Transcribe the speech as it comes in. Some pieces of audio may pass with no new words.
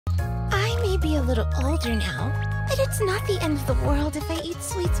might be a little older now, but it's not the end of the world if I eat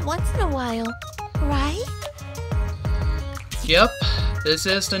sweets once in a while, right? Yep, this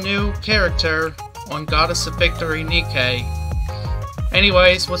is the new character on Goddess of Victory, Nikke.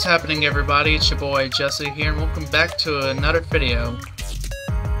 Anyways, what's happening everybody? It's your boy Jesse here and welcome back to another video.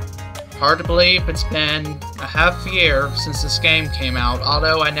 Hard to believe it's been a half year since this game came out,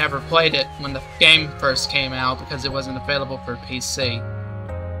 although I never played it when the game first came out because it wasn't available for PC.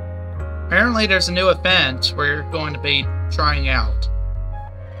 Apparently there's a new event we're going to be trying out.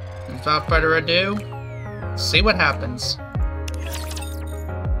 And without further ado, see what happens.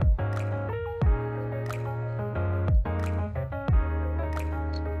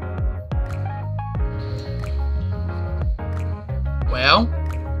 Well,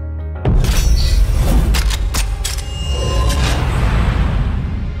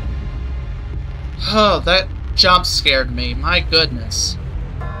 oh, that jump scared me, my goodness.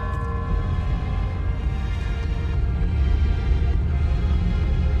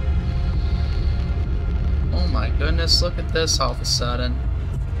 Oh my goodness, look at this all of a sudden.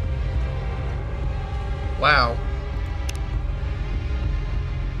 Wow.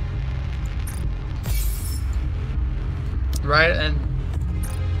 Right, and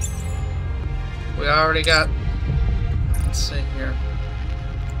we already got, let's see here.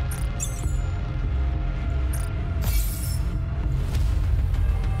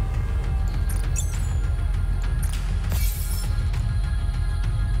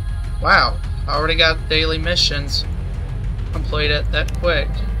 Wow, I already got daily missions completed that quick.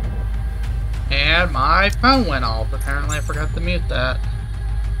 And my phone went off. Apparently I forgot to mute that.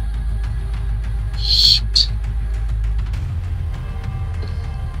 Shoot.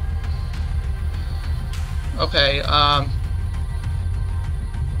 Okay,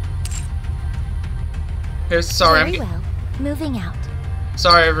 here's, sorry, moving out.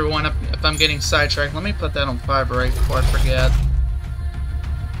 Sorry everyone if I'm getting sidetracked. Let me put that on framerate before I forget.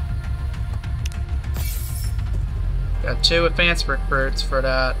 Got 2 advanced recruits for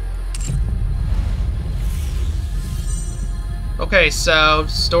that. Okay, so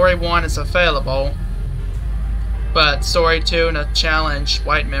story 1 is available, but story 2 and a challenge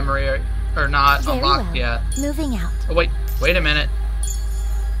white memory are not unlocked yet. Moving out. Oh wait a minute.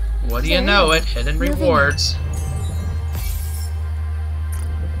 What do you know it? Hidden rewards.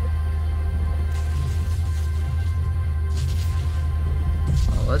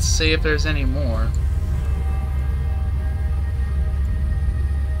 Well, let's see if there's any more.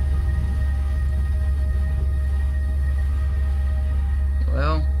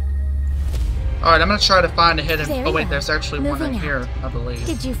 Well, alright, I'm gonna try to find a hidden. Oh wait, there's actually one in here, I believe.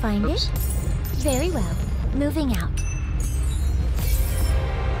 Did you find it? Very well. Moving out.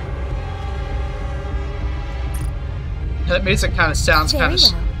 That music kind of sounds kind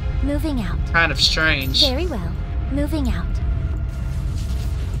of moving out. Kind of strange. Very well. Moving out.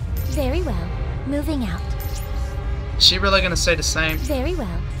 Very well. Moving out. Is she really gonna say the same? Very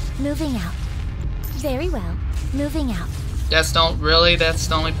well. Moving out. Very well. Moving out. That's the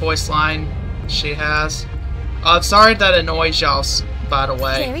only voice line she has. I'm sorry that annoys y'all, by the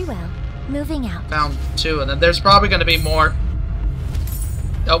way. Very well. Moving out. Found 2 of them. There's probably going to be more.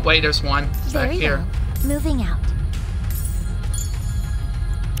 Oh, wait, there's one back here. Well. Moving out.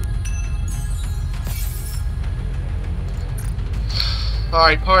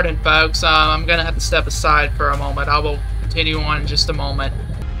 Alright, pardon, folks. I'm going to have to step aside for a moment. I will continue on in just a moment.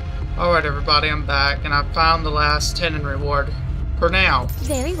 Alright everybody, I'm back, and I found the last hidden reward for now.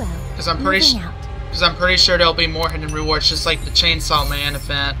 Very well. Because I'm pretty sure there'll be more hidden rewards, just like the Chainsaw Man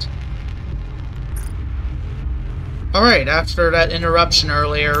event. Alright, after that interruption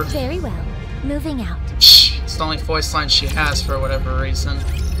earlier. Very well. Moving out. Shh, it's the only voice line she has for whatever reason.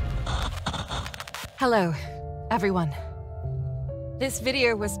 Hello, everyone. This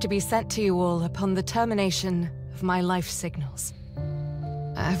video was to be sent to you all upon the termination of my life signals.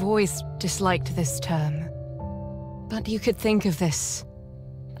 I've always disliked this term, but you could think of this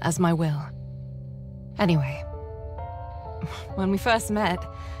as my will. Anyway, when we first met,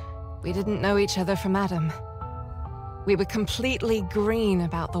 we didn't know each other from Adam. We were completely green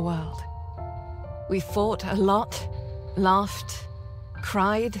about the world. We fought a lot, laughed,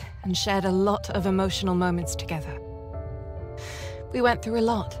 cried, and shared a lot of emotional moments together. We went through a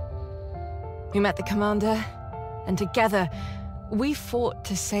lot. We met the commander, and together, we fought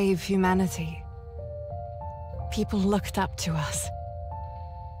to save humanity. People looked up to us.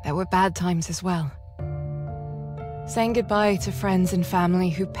 There were bad times as well. Saying goodbye to friends and family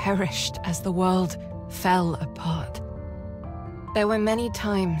who perished as the world fell apart. There were many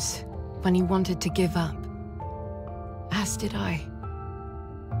times when you wanted to give up, as did I.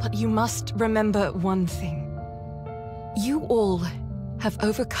 But you must remember one thing. You all have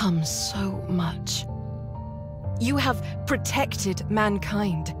overcome so much. You have protected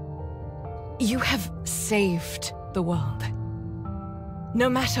mankind. You have saved the world. No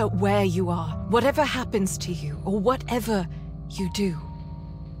matter where you are, whatever happens to you, or whatever you do,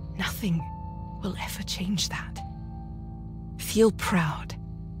 nothing will ever change that. Feel proud.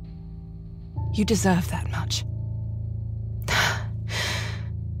 You deserve that much.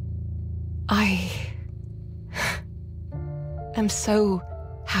 I am so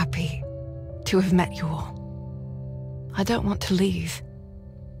happy to have met you all. I don't want to leave.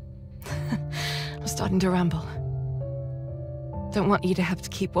 I'm starting to ramble. Don't want you to have to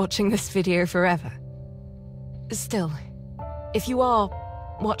keep watching this video forever. Still, if you are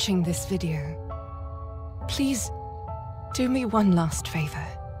watching this video, please do me one last favor.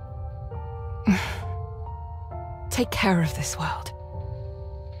 Take care of this world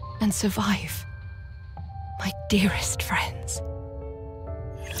and survive, my dearest friends.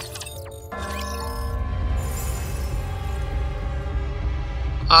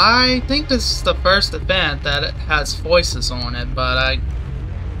 I think this is the first event that it has voices on it, but I'm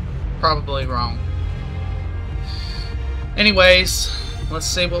probably wrong. Anyways, let's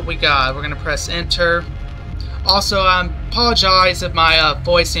see what we got. We're gonna press enter. Also, I apologize if my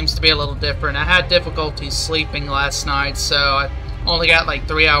voice seems to be a little different. I had difficulty sleeping last night, so I only got like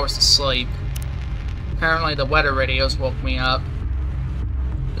 3 hours of sleep. Apparently the weather radios woke me up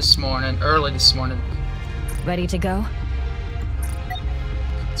this morning, early this morning. Ready to go?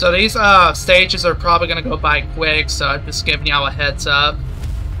 So these stages are probably going to go by quick, so I'm just giving y'all a heads up.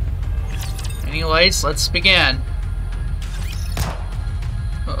 Anyways, let's begin.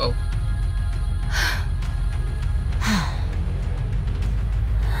 Uh-oh.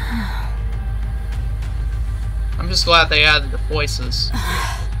 I'm just glad they added the voices.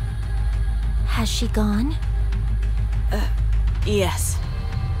 Has she gone? Yes.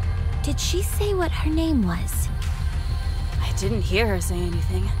 Did she say what her name was? I didn't hear her say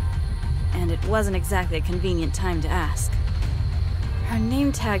anything, and it wasn't exactly a convenient time to ask. Her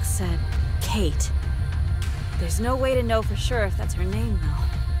name tag said Kate. There's no way to know for sure if that's her name,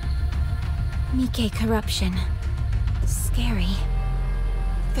 though. Nikke corruption. Scary.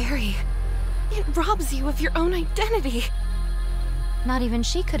 Very. It robs you of your own identity. Not even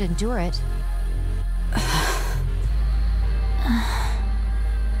she could endure it.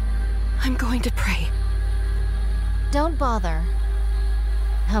 I'm going to pray. Don't bother.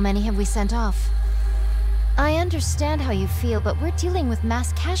 How many have we sent off? I understand how you feel, but we're dealing with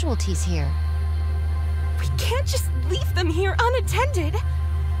mass casualties here. We can't just leave them here unattended.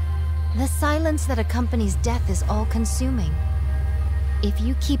 The silence that accompanies death is all-consuming. If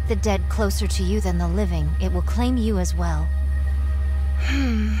you keep the dead closer to you than the living, it will claim you as well.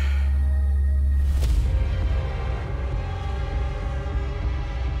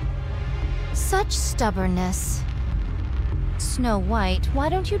 Such stubbornness. Snow White, why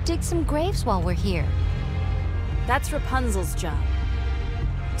don't you dig some graves while we're here? That's Rapunzel's job.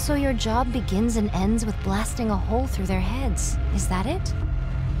 So your job begins and ends with blasting a hole through their heads, is that it?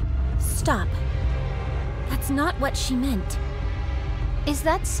 Stop. That's not what she meant. Is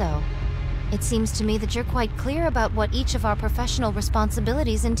that so? It seems to me that you're quite clear about what each of our professional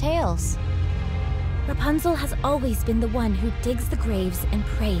responsibilities entails. Rapunzel has always been the one who digs the graves and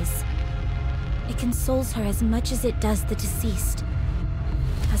prays. It consoles her as much as it does the deceased.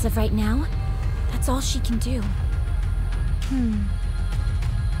 As of right now, that's all she can do.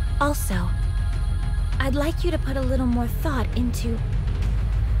 Also, I'd like you to put a little more thought into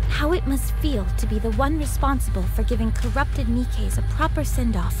how it must feel to be the one responsible for giving corrupted Nikkes a proper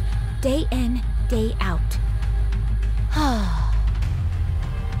send-off, day in, day out.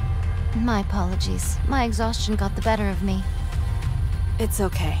 My apologies. My exhaustion got the better of me. It's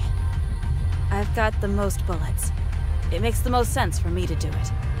okay. I've got the most bullets. It makes the most sense for me to do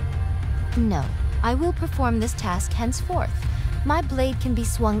it. No, I will perform this task henceforth. My blade can be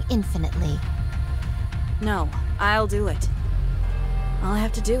swung infinitely. No, I'll do it. All I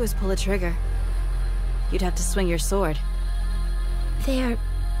have to do is pull a trigger. You'd have to swing your sword. They're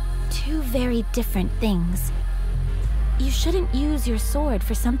two very different things. You shouldn't use your sword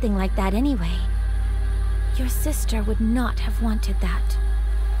for something like that anyway. Your sister would not have wanted that.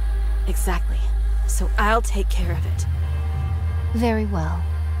 Exactly. So I'll take care of it. Very well.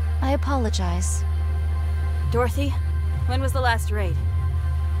 I apologize. Dorothy, when was the last raid?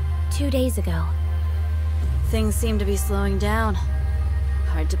 2 days ago. Things seem to be slowing down.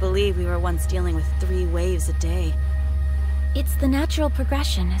 Hard to believe we were once dealing with 3 waves a day. It's the natural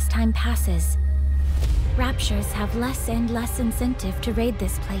progression as time passes. Raptures have less and less incentive to raid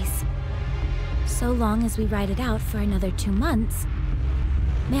this place. So long as we ride it out for another 2 months,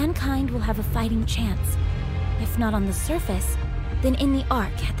 mankind will have a fighting chance. If not on the surface, then in the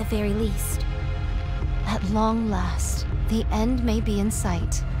Ark at the very least. At long last, the end may be in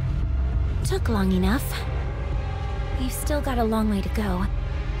sight. Took long enough. We've still got a long way to go,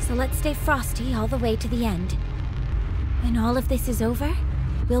 so let's stay frosty all the way to the end. When all of this is over,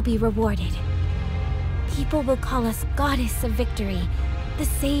 we'll be rewarded. People will call us Goddess of Victory, the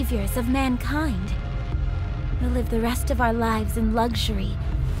saviors of mankind. We'll live the rest of our lives in luxury,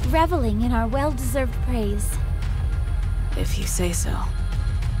 reveling in our well-deserved praise. If you say so.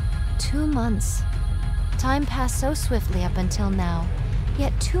 2 months. Time passed so swiftly up until now,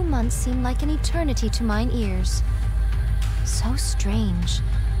 yet 2 months seem like an eternity to mine ears. So strange,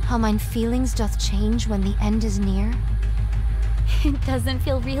 how mine feelings doth change when the end is near. It doesn't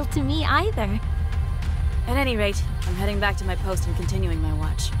feel real to me either. At any rate, I'm heading back to my post and continuing my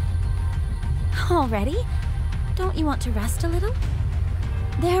watch. Already? Don't you want to rest a little?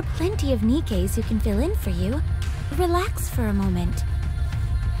 There are plenty of Nikkes who can fill in for you. Relax for a moment.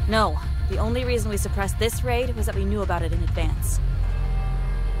 No, the only reason we suppressed this raid was that we knew about it in advance.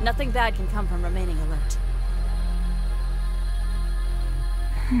 Nothing bad can come from remaining alert.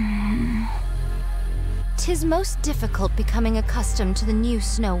 "'Tis most difficult becoming accustomed to the new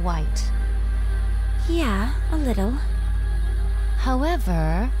Snow White. Yeah, a little.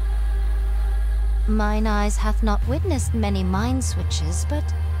 However, mine eyes hath not witnessed many mind switches, but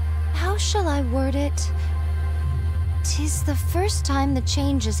how shall I word it? 'Tis the first time the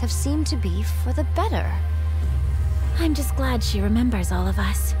changes have seemed to be for the better." I'm just glad she remembers all of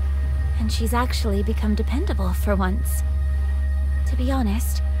us. And she's actually become dependable for once. To be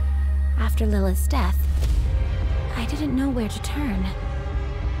honest, after Lila's death, I didn't know where to turn.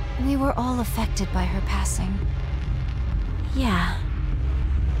 We were all affected by her passing. Yeah.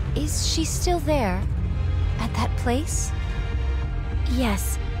 Is she still there? At that place?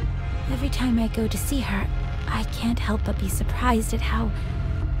 Yes. Every time I go to see her, I can't help but be surprised at how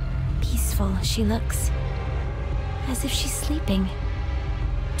peaceful she looks. As if she's sleeping.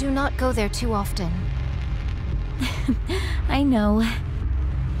 Do not go there too often. I know.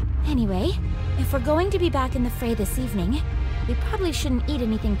 Anyway, if we're going to be back in the fray this evening, we probably shouldn't eat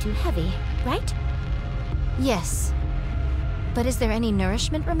anything too heavy, right? Yes. But is there any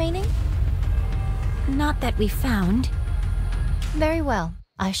nourishment remaining? Not that we found. Very well.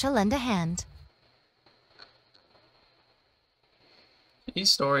 I shall lend a hand.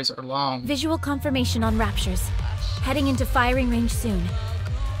 These stories are long. Visual confirmation on Raptures. Heading into firing range soon.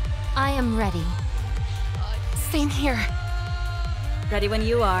 I am ready. Same here. Ready when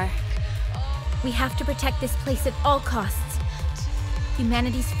you are. We have to protect this place at all costs.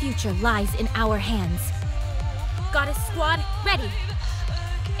 Humanity's future lies in our hands. Goddess Squad, ready.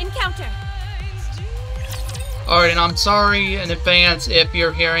 Encounter. Alright, and I'm sorry in advance if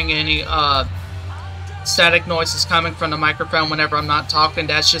you're hearing any static noises coming from the microphone whenever I'm not talking.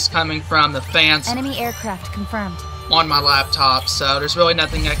 That's just coming from the fans Enemy aircraft confirmed. on my laptop, so there's really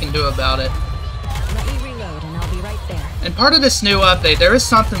nothing I can do about it. Let me reload and I'll be right there. And part of this new update, there is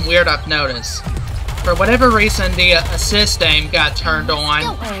something weird I've noticed. For whatever reason, the assist aim got turned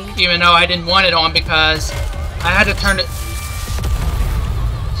on, even though I didn't want it on because I had to turn it...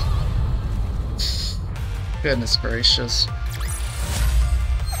 Goodness gracious.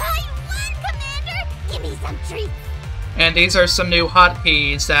 I won, Commander! Give me some treats! And these are some new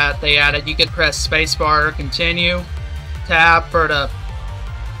hotkeys that they added. You could press spacebar to continue, tab for the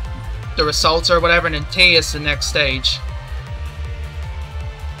results or whatever, and then T is the next stage.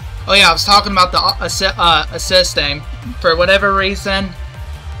 Oh yeah, I was talking about the assist aim. For whatever reason,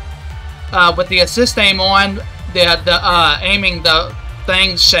 with the assist aim on, the aiming the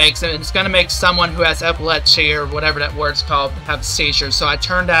thing shakes, and it's going to make someone who has epilepsy or whatever that word's called have a seizure. So I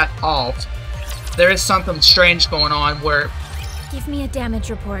turned that off. There is something strange going on where... Give me a damage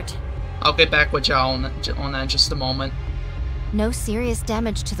report. I'll get back with y'all on that in just a moment. No serious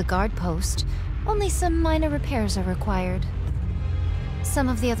damage to the guard post. Only some minor repairs are required. Some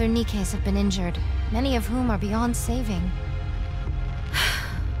of the other Nikkes have been injured, many of whom are beyond saving.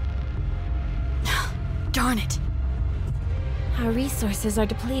 Darn it. Our resources are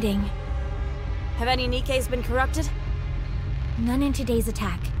depleting. Have any Nikkes been corrupted? None in today's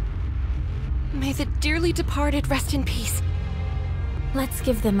attack. May the dearly departed rest in peace. Let's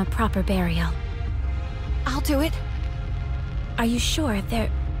give them a proper burial. I'll do it. Are you sure? There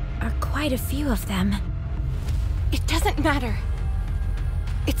are quite a few of them. It doesn't matter.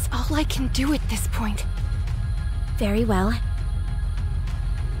 It's all I can do at this point. Very well.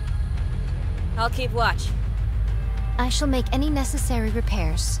 I'll keep watch. I shall make any necessary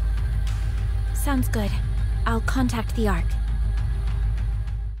repairs. Sounds good. I'll contact the Ark.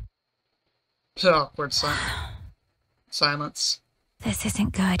 Awkward silence. This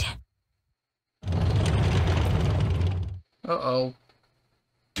isn't good. Uh-oh.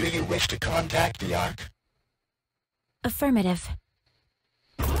 Do you wish to contact the Ark? Affirmative.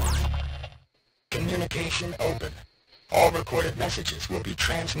 Communication open. All recorded messages will be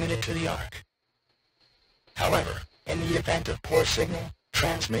transmitted to the Ark. However, in the event of poor signal,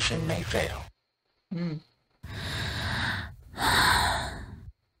 transmission may fail.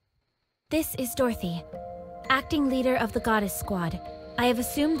 This is Dorothy, acting leader of the Goddess Squad. I have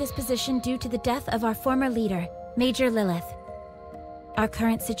assumed this position due to the death of our former leader, Major Lilith. Our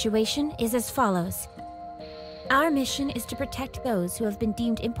current situation is as follows. Our mission is to protect those who have been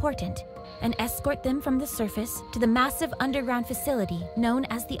deemed important and escort them from the surface to the massive underground facility known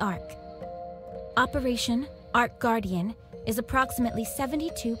as the Ark. Operation Ark Guardian is approximately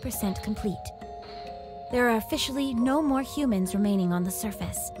 72% complete. There are officially no more humans remaining on the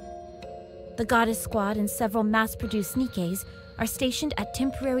surface. The Goddess Squad and several mass-produced Nikkes are stationed at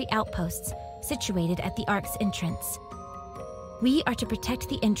temporary outposts situated at the Ark's entrance. We are to protect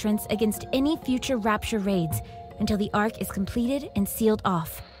the entrance against any future Rapture raids until the Ark is completed and sealed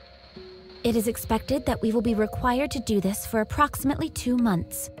off. It is expected that we will be required to do this for approximately 2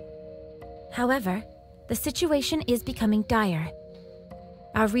 months. However, the situation is becoming dire.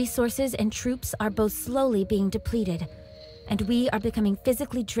 Our resources and troops are both slowly being depleted, and we are becoming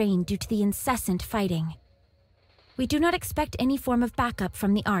physically drained due to the incessant fighting. We do not expect any form of backup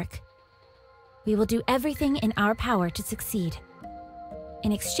from the Ark. We will do everything in our power to succeed.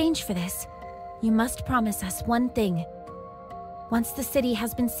 In exchange for this, you must promise us one thing. Once the city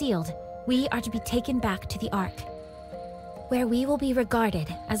has been sealed, we are to be taken back to the Ark, where we will be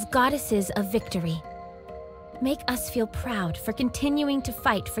regarded as goddesses of victory. Make us feel proud for continuing to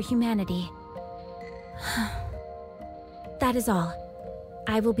fight for humanity. That is all.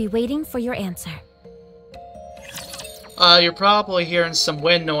 I will be waiting for your answer. You're probably hearing some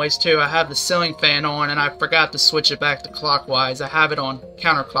wind noise too. I have the ceiling fan on and I forgot to switch it back to clockwise. I have it on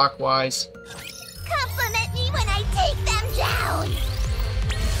counterclockwise. Compliment me when I take them down!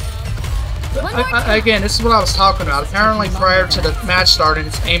 Again, this is what I was talking about. Apparently prior to the match starting,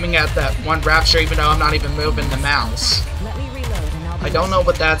 it's aiming at that one Rapture even though I'm not even moving the mouse. I don't know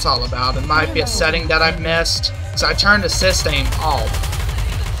what that's all about. It might be a setting that I've missed. So I turned the system off.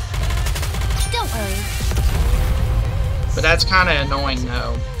 Don't worry. But that's kind of annoying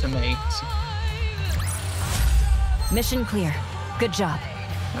though, to me. Mission clear. Good job.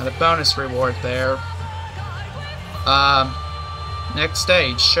 Now the bonus reward there. Next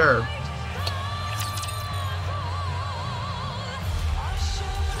stage, sure.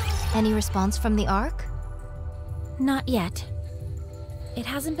 Any response from the Ark? Not yet. It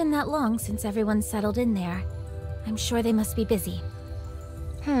hasn't been that long since everyone settled in there. I'm sure they must be busy.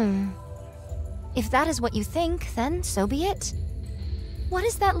 If that is what you think, then so be it. What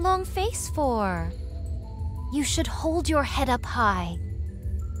is that long face for? You should hold your head up high.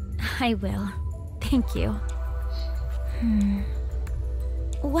 I will. Thank you.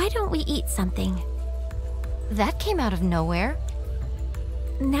 Why don't we eat something? That came out of nowhere.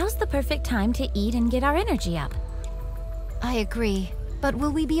 Now's the perfect time to eat and get our energy up. I agree, but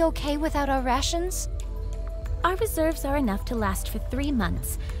will we be okay without our rations? Our reserves are enough to last for 3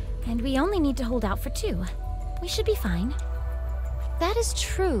 months, and we only need to hold out for 2. We should be fine. That is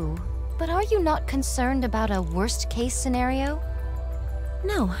true, but are you not concerned about a worst-case scenario?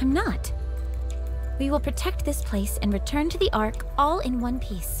 No, I'm not. We will protect this place and return to the Ark all in one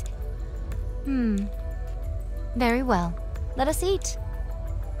piece. Very well. Let us eat.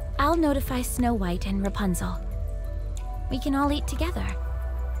 I'll notify Snow White and Rapunzel. We can all eat together.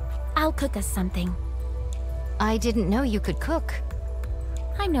 I'll cook us something. I didn't know you could cook.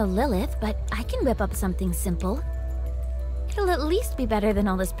 I'm no Lilith, but I can whip up something simple. It'll at least be better than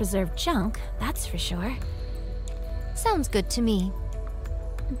all this preserved junk, that's for sure. Sounds good to me.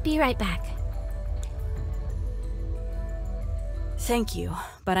 Be right back. Thank you,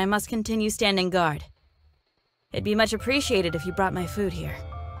 but I must continue standing guard. It'd be much appreciated if you brought my food here.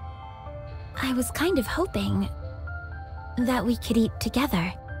 I was kind of hoping that we could eat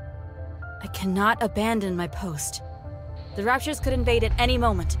together. I cannot abandon my post. The Raptures could invade at any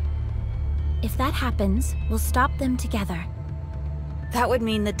moment. If that happens, we'll stop them together. That would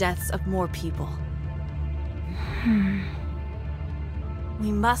mean the deaths of more people.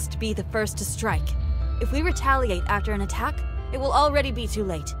 We must be the first to strike. If we retaliate after an attack, it will already be too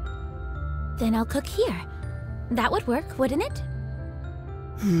late. Then I'll cook here. That would work, wouldn't it?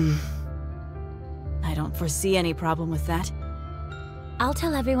 I don't foresee any problem with that. I'll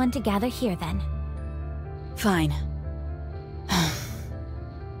tell everyone to gather here then. Fine.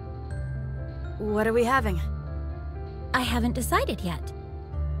 What are we having? I haven't decided yet.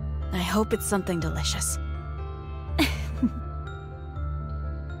 I hope it's something delicious.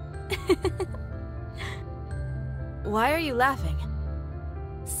 Why are you laughing?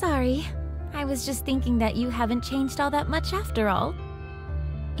 Sorry. I was just thinking that you haven't changed all that much after all.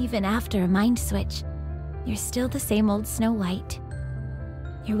 Even after a mind switch, you're still the same old Snow White.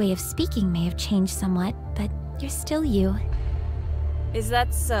 Your way of speaking may have changed somewhat, but you're still you. Is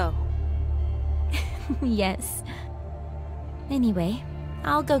that so? Yes. Anyway,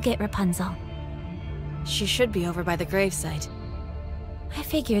 I'll go get Rapunzel. She should be over by the gravesite. I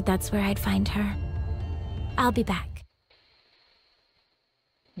figured that's where I'd find her. I'll be back.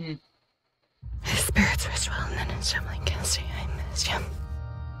 Spirits rest well, and then it's like casting. I miss you.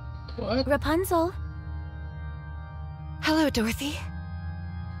 What? Rapunzel, Hello, Dorothy.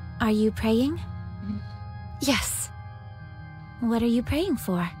 are you praying? Yes, What are you praying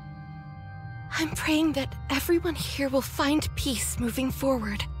for? I'm praying that everyone here will find peace moving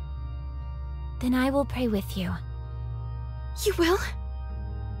forward. Then I will pray with you. You will?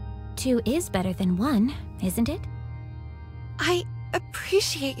 2 is better than 1, isn't it? I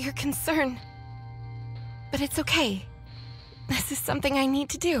appreciate your concern, but it's okay. This is something I need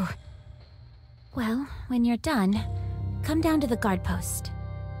to do. Well, when you're done, come down to the guard post.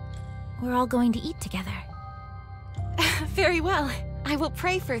 We're all going to eat together. Very well. I will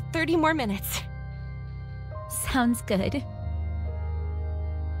pray for 30 more minutes. Sounds good.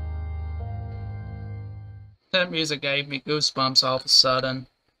 That music gave me goosebumps all of a sudden.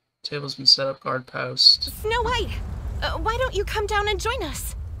 Table's been set up, guard post. Snow White, why don't you come down and join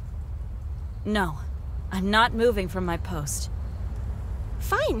us? No, I'm not moving from my post.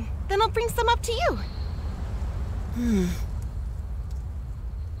 Fine, then I'll bring some up to you.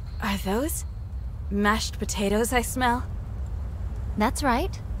 Are those mashed potatoes I smell? That's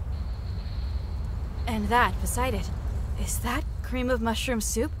right. And that beside it, is that cream of mushroom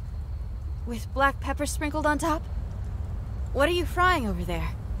soup? With black pepper sprinkled on top? What are you frying over there?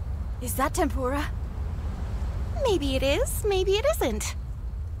 Is that tempura? Maybe it is, maybe it isn't.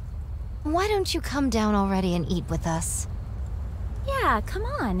 Why don't you come down already and eat with us? Yeah, come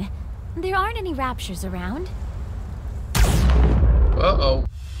on. There aren't any raptures around. Uh-oh.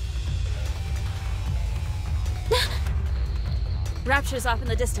 Raptures off in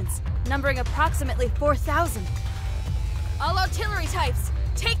the distance, numbering approximately 4,000. All artillery types,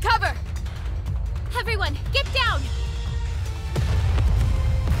 take cover! Everyone, get down!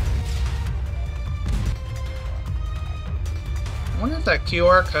 I wonder if that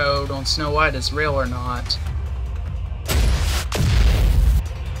QR code on Snow White is real or not.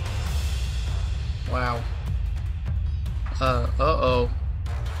 Wow. Uh-oh.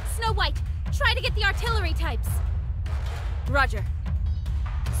 Snow White, try to get the artillery types. Roger.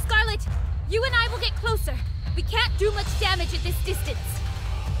 Scarlet, you and I will get closer. We can't do much damage at this distance.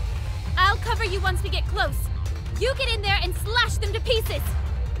 I'll cover you once we get close. You get in there and slash them to pieces.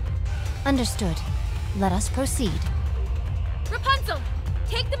 Understood. Let us proceed. Rapunzel,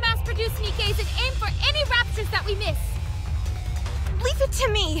 take the mass-produced Nikkes and aim for any raptures that we miss. Leave it to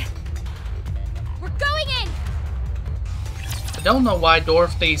me! We're going in! I don't know why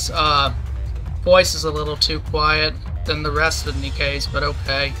Dorothy's voice is a little too quiet than the rest of Nikke's, but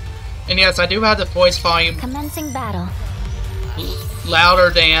okay. And yes, I do have the voice volume Commencing battle. louder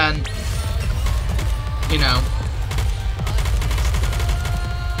than, you know,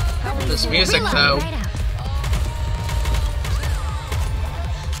 this music though. Right out.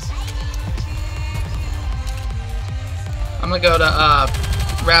 I'm gonna go to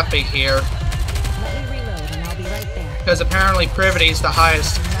Rappy here, Let me reload and I'll be right there. because apparently Privity is the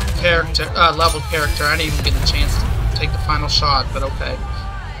highest character, level character. I didn't even get a chance to take the final shot, but okay.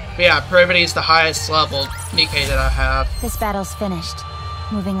 But yeah, Privity is the highest level Nikke that I have. This battle's finished.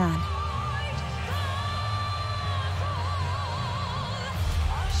 Moving on.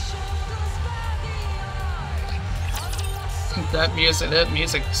 That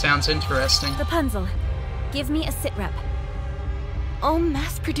music sounds interesting. Rapunzel, give me a sit rep. All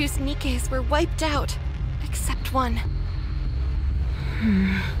mass-produced Nikkes were wiped out, except one.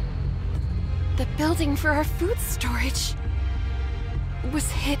 The building for our food storage was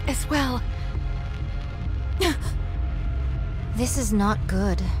hit as well. This is not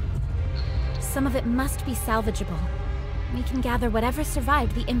good. Some of it must be salvageable. We can gather whatever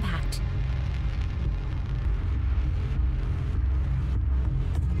survived the impact.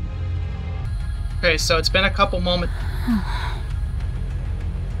 Okay, so it's been a couple moments.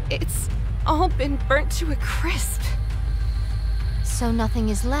 It's all been burnt to a crisp. So nothing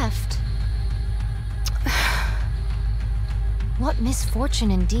is left. What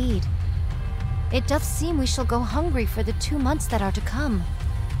misfortune indeed. It doth seem we shall go hungry for the 2 months that are to come.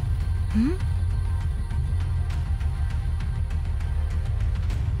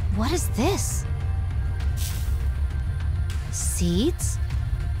 What is this? Seeds?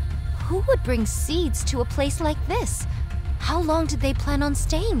 Who would bring seeds to a place like this? How long did they plan on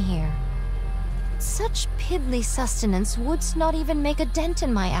staying here? Such piddly sustenance would not even make a dent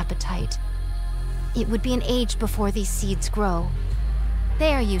in my appetite. It would be an age before these seeds grow.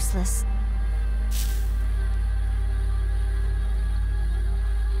 They are useless.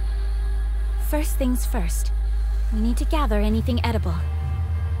 First things first. We need to gather anything edible.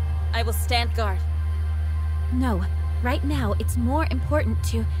 I will stand guard. No, right now it's more important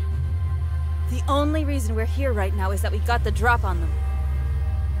to... The only reason we're here right now is that we got the drop on them.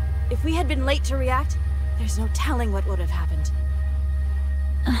 If we had been late to react, there's no telling what would have happened.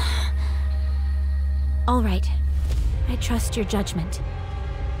 All right. I trust your judgment.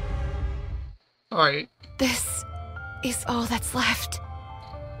 Alright. This is all that's left.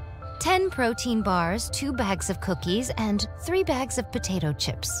 10 protein bars, 2 bags of cookies, and 3 bags of potato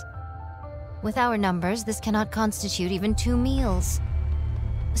chips. With our numbers, this cannot constitute even 2 meals.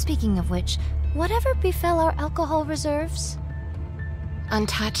 Speaking of which, whatever befell our alcohol reserves?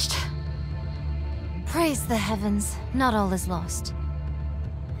 Untouched. Praise the heavens, not all is lost.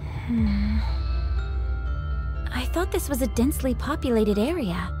 I thought this was a densely populated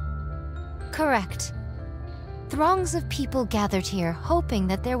area. Correct. Throngs of people gathered here, hoping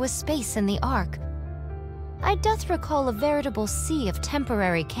that there was space in the Ark. I doth recall a veritable sea of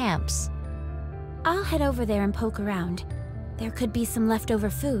temporary camps. I'll head over there and poke around. There could be some leftover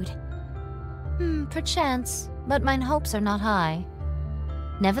food. Perchance, but mine hopes are not high.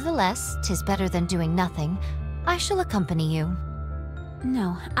 Nevertheless, 'tis better than doing nothing. I shall accompany you.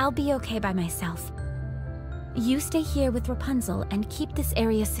 No, I'll be okay by myself. You stay here with Rapunzel and keep this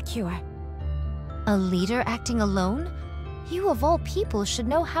area secure. A leader acting alone? You of all people should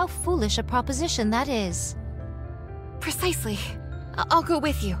know how foolish a proposition that is. Precisely. I'll go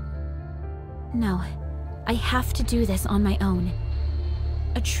with you. No, I have to do this on my own.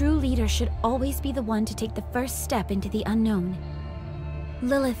 A true leader should always be the one to take the first step into the unknown.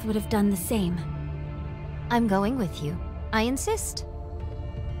 Lilith would have done the same. I'm going with you. I insist.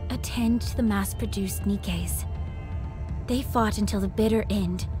 Attend to the mass-produced Nikkes. They fought until the bitter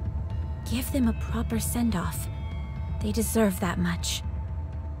end. Give them a proper send-off. They deserve that much.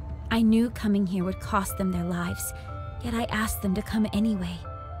 I knew coming here would cost them their lives, yet I asked them to come anyway.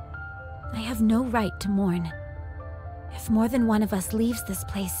 I have no right to mourn. If more than one of us leaves this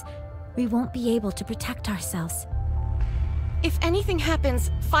place, we won't be able to protect ourselves. If anything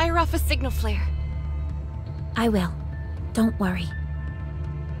happens, fire off a signal flare. I will. Don't worry.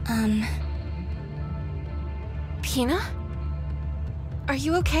 Pina? Are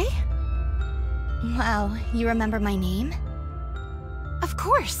you okay? Wow, you remember my name? Of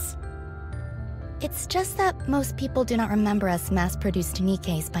course. It's just that most people do not remember us mass-produced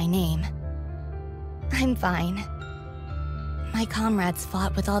Nikkes by name. I'm fine. My comrades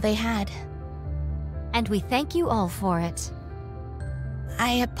fought with all they had. And we thank you all for it.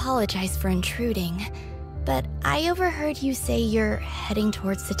 I apologize for intruding, but I overheard you say you're heading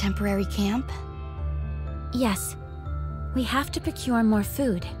towards the temporary camp? Yes. We have to procure more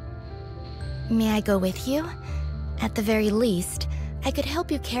food. May I go with you? At the very least, I could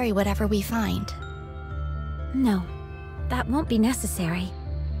help you carry whatever we find. No, that won't be necessary.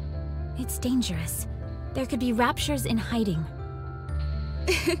 It's dangerous. There could be raptures in hiding.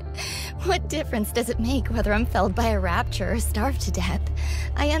 What difference does it make whether I'm felled by a rapture or starved to death?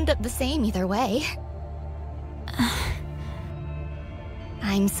 I end up the same either way.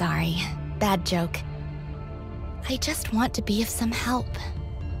 I'm sorry. Bad joke. I just want to be of some help.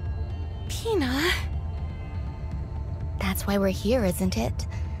 Pina? That's why we're here, isn't it?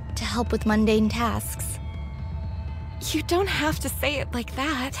 To help with mundane tasks. You don't have to say it like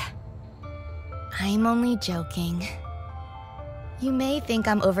that. I'm only joking. You may think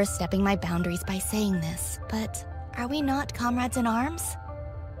I'm overstepping my boundaries by saying this, but are we not comrades in arms?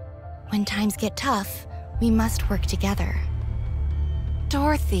 When times get tough, we must work together.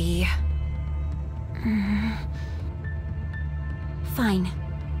 Dorothy. Fine.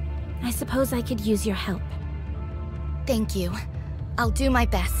 I suppose I could use your help. Thank you. I'll do my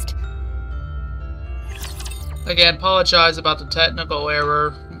best. Again, apologize about the technical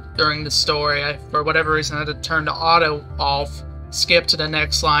error during the story. For whatever reason, I had to turn the auto off, skip to the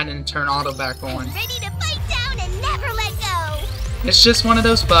next line, and turn auto back on. Ready to fight down and never let go! It's just one of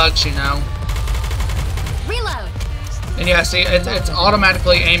those bugs, you know. Reload. And yeah, see, it's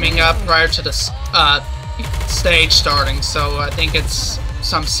automatically aiming up prior to the stage starting, so I think it's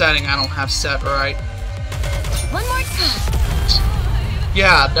some setting I don't have set right. One more time.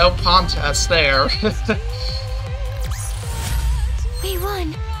 Yeah, no contest there. We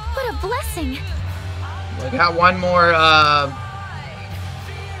won. What a blessing. We got one more, I'll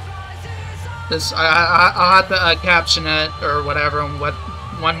have to caption it or whatever, and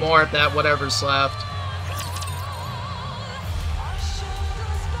one more of that, whatever's left.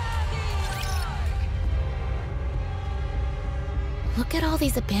 Look at all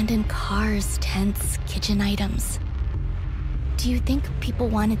these abandoned cars, tents, kitchen items. Do you think people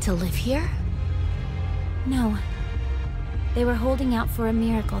wanted to live here? No. They were holding out for a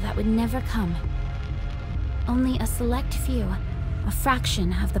miracle that would never come. Only a select few, a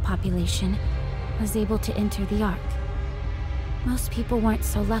fraction of the population, was able to enter the Ark. Most people weren't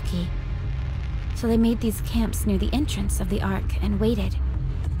so lucky, so they made these camps near the entrance of the Ark and waited,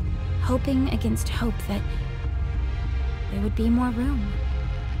 hoping against hope that there would be more room.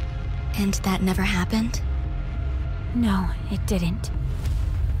 And that never happened? No, it didn't.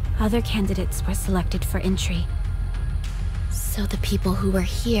 Other candidates were selected for entry. So the people who were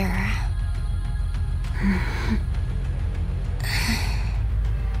here...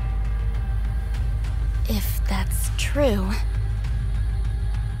 If that's true,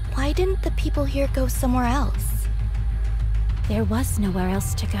 why didn't the people here go somewhere else? There was nowhere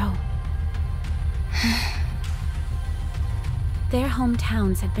else to go. Their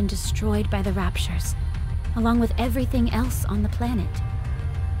hometowns had been destroyed by the Raptures, along with everything else on the planet.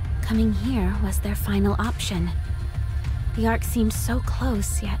 Coming here was their final option. The Ark seemed so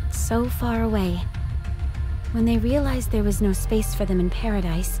close, yet so far away. When they realized there was no space for them in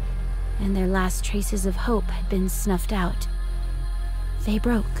paradise, and their last traces of hope had been snuffed out, they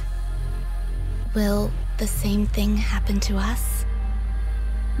broke. Will the same thing happen to us?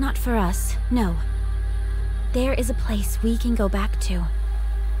 Not for us, no. There is a place we can go back to.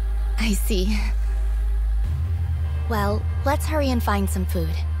 I see. Well, let's hurry and find some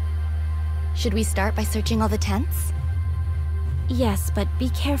food. Should we start by searching all the tents? Yes, but be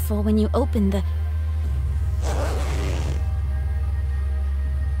careful when you open the...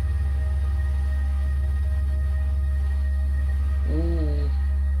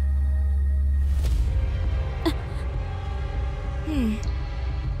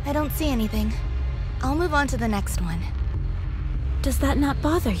 I don't see anything. I'll move on to the next one. Does that not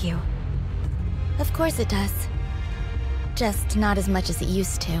bother you? Of course it does. Just not as much as it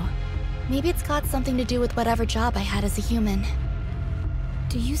used to. Maybe it's got something to do with whatever job I had as a human.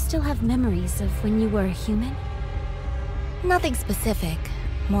 Do you still have memories of when you were a human? Nothing specific.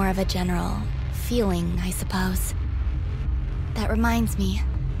 More of a general feeling, I suppose. That reminds me,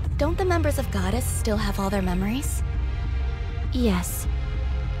 don't the members of Goddess still have all their memories? Yes.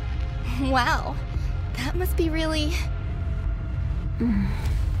 Wow. That must be really...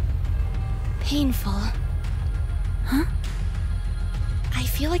 painful. Huh? I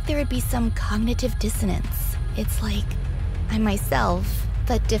feel like there would be some cognitive dissonance. It's like I'm myself,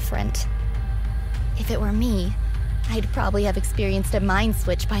 but different. If it were me, I'd probably have experienced a mind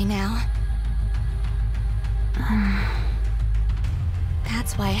switch by now.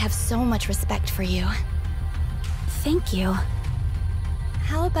 That's why I have so much respect for you. Thank you.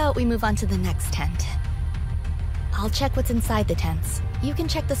 How about we move on to the next tent? I'll check what's inside the tents. You can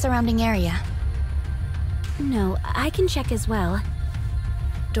check the surrounding area. No, I can check as well.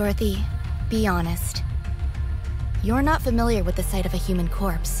 Dorothy, be honest. You're not familiar with the sight of a human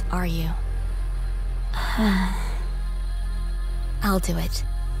corpse, are you? I'll do it.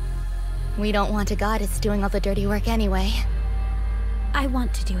 We don't want a goddess doing all the dirty work anyway. I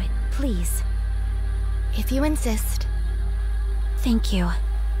want to do it, please. If you insist. Thank you.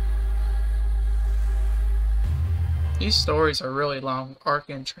 These stories are really long. Arc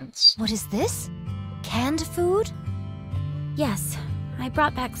entrance. What is this? Canned food? Yes, I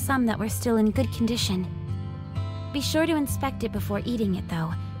brought back some that were still in good condition. Be sure to inspect it before eating it,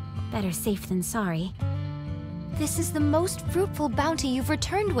 though. Better safe than sorry. This is the most fruitful bounty you've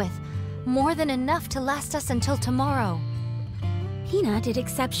returned with. More than enough to last us until tomorrow. Hina did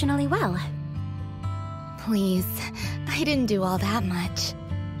exceptionally well. Please, I didn't do all that much.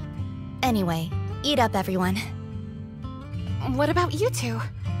 Anyway, eat up, everyone. What about you two?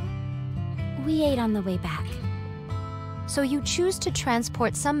 We ate on the way back. So you choose to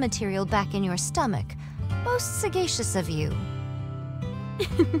transport some material back in your stomach. Most sagacious of you.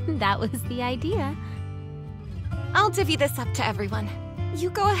 That was the idea. I'll divvy this up to everyone. You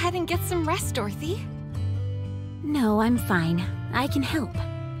go ahead and get some rest, Dorothy. No, I'm fine. I can help.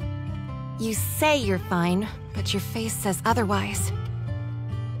 You say you're fine, but your face says otherwise.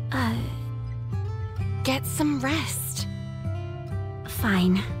 Get some rest.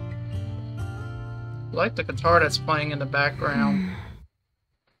 Fine. I like the guitar that's playing in the background.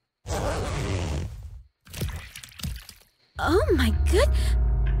 Oh my good...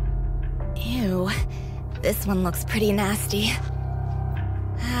 Ew. This one looks pretty nasty.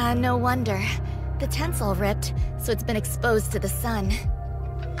 No wonder. The tent's all ripped, so it's been exposed to the sun.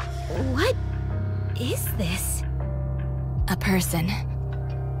 What is this? A person.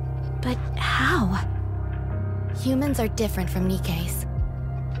 But how? Humans are different from Nikke's.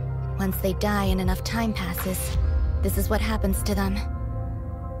 Once they die and enough time passes, this is what happens to them.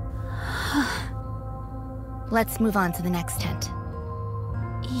 Let's move on to the next tent.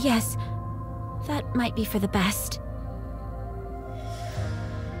 Yes, that might be for the best.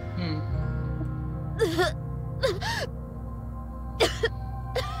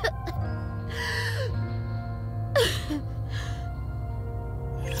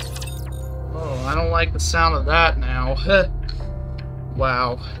 Oh, I don't like the sound of that now.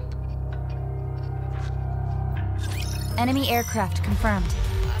 Wow. Enemy aircraft confirmed.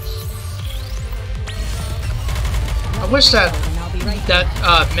 I wish that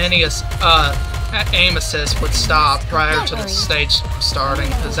many aim assist would stop prior to the stage starting,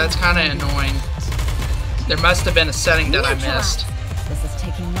 because that's kind of annoying. There must have been a setting that I missed. This is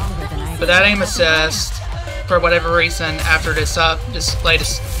taking longer than I... But that aim assist, for whatever reason, after this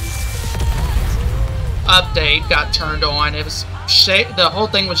latest update got turned on, it was the whole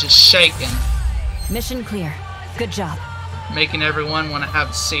thing was just shaking. Mission clear. Good job. Making everyone want to have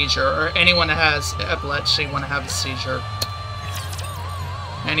a seizure, or anyone that has epilepsy want to have a seizure.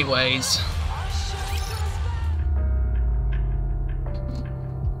 Anyways.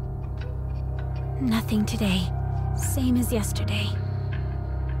 Nothing today. Same as yesterday.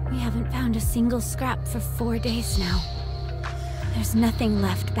 We haven't found a single scrap for 4 days now. There's nothing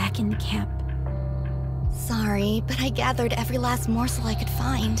left back in the camp. Sorry, but I gathered every last morsel I could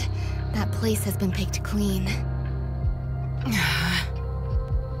find. That place has been picked clean.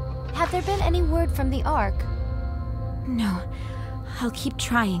 Have there been any word from the Ark? No. I'll keep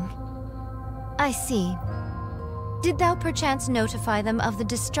trying. I see. Did thou perchance notify them of the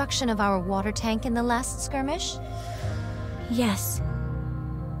destruction of our water tank in the last skirmish? Yes.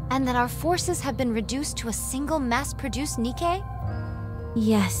 And that our forces have been reduced to a single mass-produced Nikke?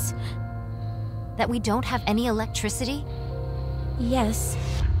 Yes. That we don't have any electricity? Yes.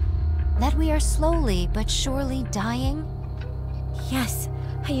 That we are slowly but surely dying? Yes.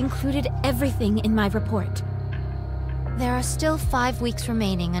 I included everything in my report. There are still 5 weeks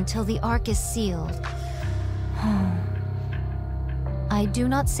remaining until the Ark is sealed. I do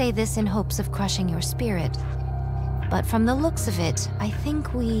not say this in hopes of crushing your spirit, but from the looks of it, I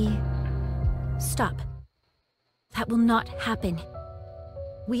think we... Stop. That will not happen.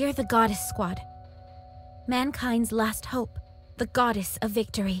 We are the Goddess Squad. Mankind's last hope. The Goddess of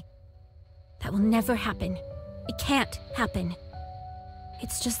Victory. That will never happen. It can't happen.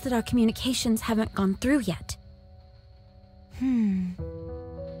 It's just that our communications haven't gone through yet. You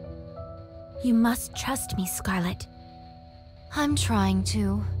must trust me, Scarlet. I'm trying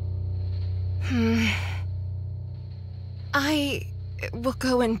to. I will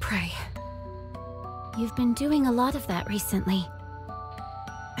go and pray. You've been doing a lot of that recently.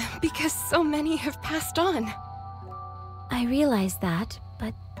 Because so many have passed on. I realize that,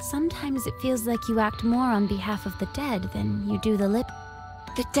 but sometimes it feels like you act more on behalf of the dead than you do the living.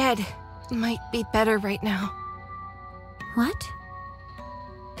 The dead might be better right now. What?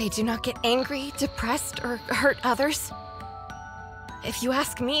 They do not get angry, depressed, or hurt others. If you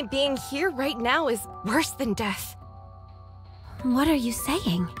ask me, being here right now is worse than death. What are you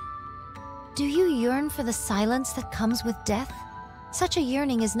saying? Do you yearn for the silence that comes with death? Such a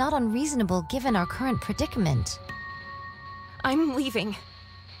yearning is not unreasonable given our current predicament. I'm leaving.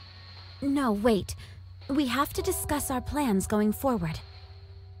 No, wait. We have to discuss our plans going forward.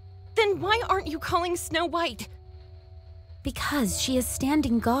 Then why aren't you calling Snow White? Because she is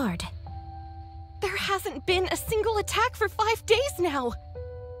standing guard. There hasn't been a single attack for 5 days now.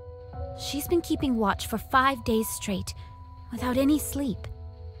 She's been keeping watch for 5 days straight, without any sleep.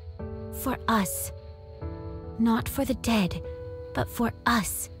 For us. Not for the dead, but for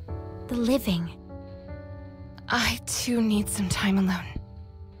us, the living. I too need some time alone.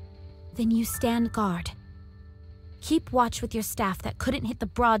 Then you stand guard. Keep watch with your staff that couldn't hit the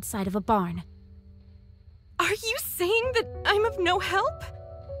broadside of a barn. Are you saying that I'm of no help?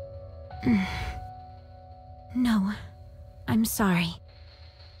 No, I'm sorry.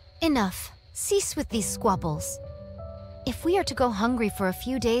 Enough. Cease with these squabbles. If we are to go hungry for a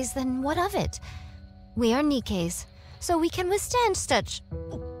few days, then what of it? We are Nikkes, so we can withstand such...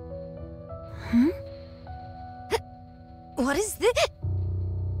 What is this?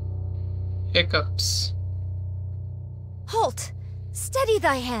 Hiccups. Halt! Steady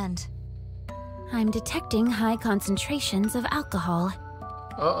thy hand! I'm detecting high concentrations of alcohol.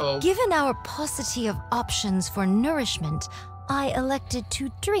 Uh-oh. Given our paucity of options for nourishment, I elected to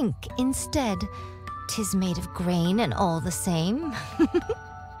drink instead. 'Tis made of grain and all the same.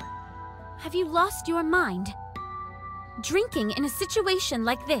 Have you lost your mind? Drinking in a situation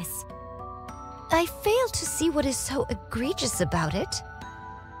like this? I fail to see what is so egregious about it.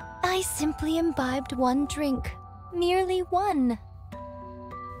 I simply imbibed one drink. Merely one.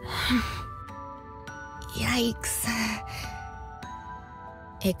 Yikes.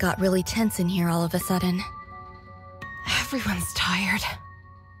 It got really tense in here all of a sudden. Everyone's tired.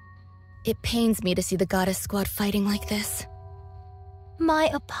 It pains me to see the goddess squad fighting like this. My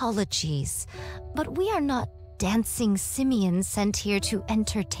apologies, but we are not dancing simians sent here to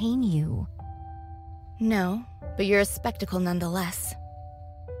entertain you. No, but you're a spectacle nonetheless.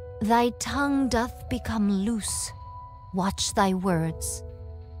 Thy tongue doth become loose. Watch thy words.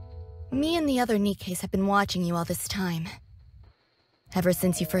 Me and the other Nikkes have been watching you all this time. Ever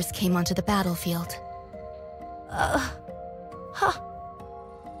since you first came onto the battlefield.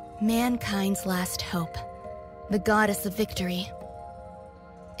 Mankind's last hope. The goddess of victory.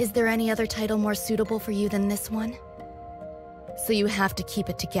 Is there any other title more suitable for you than this one? So you have to keep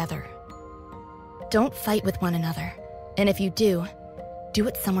it together. Don't fight with one another. And if you do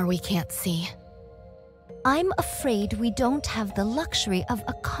it somewhere we can't see. I'm afraid we don't have the luxury of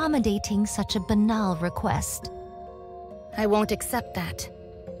accommodating such a banal request. I won't accept that.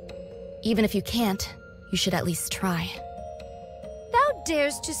 Even if you can't, you should at least try. Thou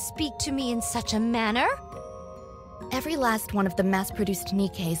dares to speak to me in such a manner? Every last one of the mass-produced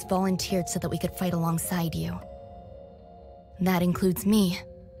Nikkes volunteered so that we could fight alongside you. That includes me.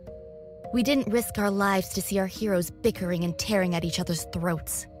 We didn't risk our lives to see our heroes bickering and tearing at each other's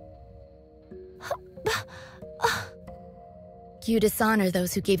throats. You dishonor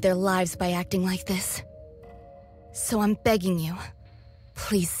those who gave their lives by acting like this. So I'm begging you,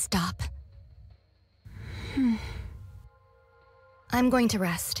 please stop. I'm going to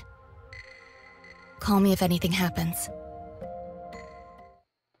rest. Call me if anything happens.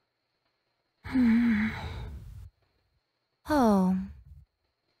 Oh.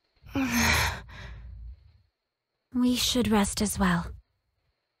 We should rest as well.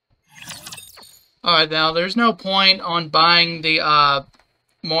 Alright, now there's no point on buying the, hold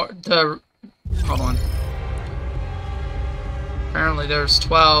on. Apparently there's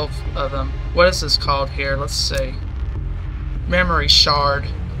 12 of them. What is this called here? Let's see. Memory shard.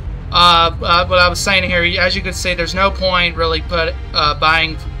 What I was saying here, as you can see, there's no point really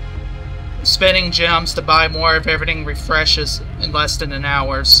spending gems to buy more if everything refreshes in less than an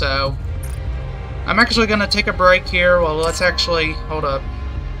hour, so I'm actually going to take a break here. Well, let's actually, hold up.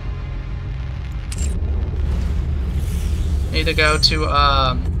 Need to go to,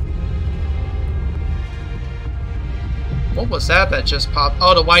 what was that just popped?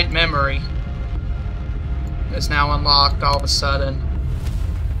 Oh, the white memory is now unlocked all of a sudden.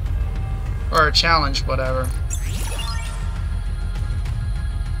 Or a challenge, whatever.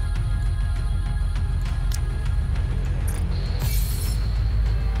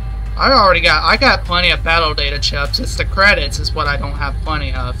 I got plenty of battle data chips. It's the credits is what I don't have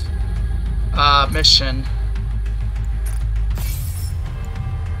plenty of. Mission.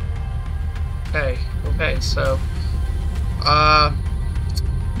 Okay, so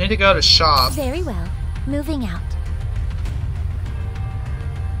need to go to shop. Very well. Moving out.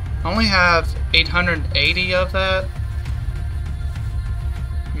 I only have 880 of that.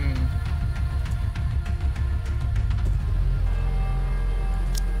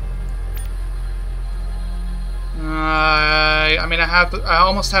 I mean, I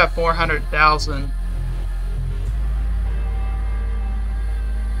almost have 400,000.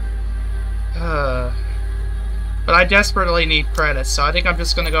 But I desperately need credits, so I think I'm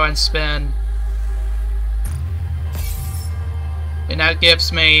just gonna go ahead and spend. And that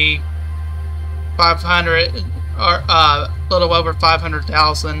gives me 500, or a little over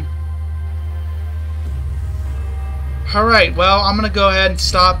 500,000. Alright, well, I'm gonna go ahead and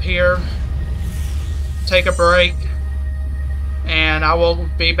stop here, take a break, and I will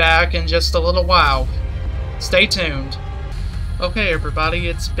be back in just a little while. Stay tuned. Okay, everybody,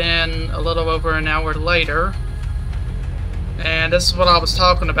 it's been a little over an hour later, and this is what I was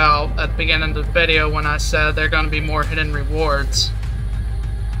talking about at the beginning of the video when I said there are going to be more hidden rewards.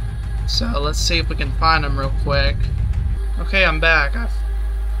 So let's see if we can find them real quick. Okay, I'm back. I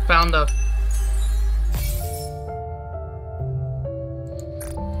found the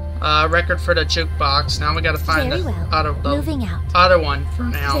record for the jukebox. Now we gotta find Very the well. Moving out. other one for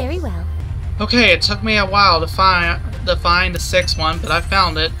now. Very well. Okay, it took me a while to find the 6th one, but I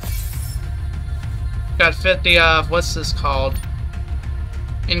found it. Got 50 of what's this called?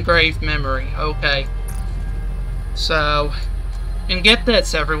 Engraved memory. Okay. So, and get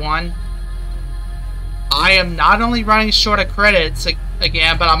this, everyone. I am not only running short of credits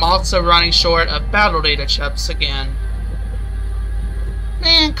again, but I'm also running short of battle data chips again.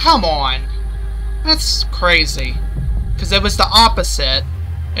 Man, come on. That's crazy. Because it was the opposite,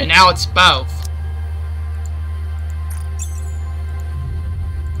 and now it's both.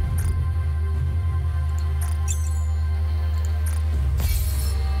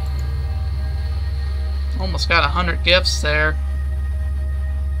 Almost got 100 gifts there.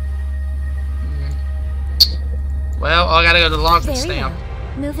 Well, I gotta go to the login stamp.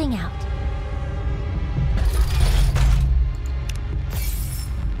 Well. Moving out.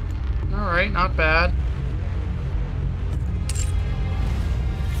 Alright, not bad.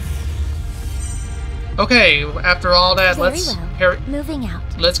 Okay, after all that, Moving out.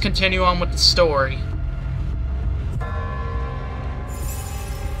 Let's continue on with the story.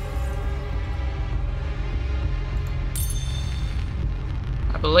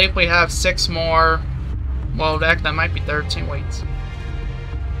 I believe we have 6 more. Well, that might be 13. Wait.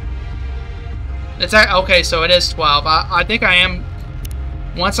 It's okay, so it is 12. I think I am.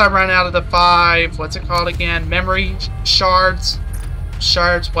 Once I run out of the 5, what's it called again? Memory shards,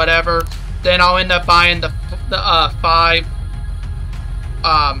 whatever. Then I'll end up buying the 5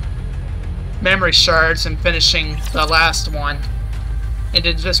 memory shards and finishing the last one, and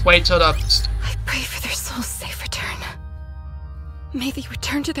then just wait till the. I pray for their souls' safe return. May they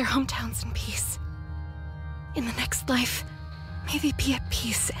return to their hometowns in peace. In the next life, may they be at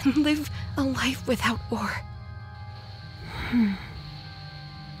peace and live a life without war.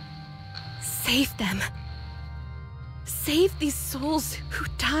 Save them. Save these souls who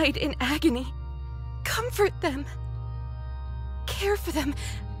died in agony. Comfort them. Care for them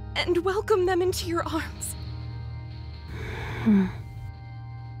and welcome them into your arms.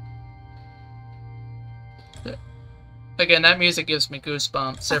 Again, that music gives me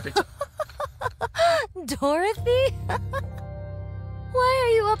goosebumps every time. Dorothy? Why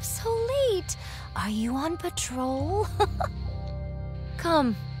are you up so late? Are you on patrol?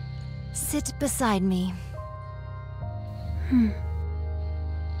 Come, sit beside me.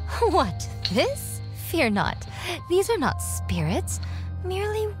 What, this? Fear not. These are not spirits,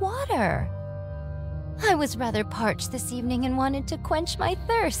 merely water. I was rather parched this evening and wanted to quench my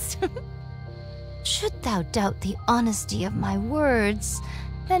thirst. Should thou doubt the honesty of my words,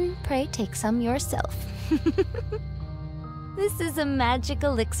 then pray take some yourself. This is a magic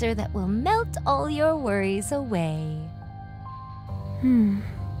elixir that will melt all your worries away.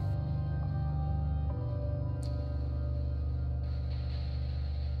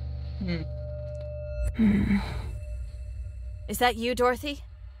 Is that you, Dorothy?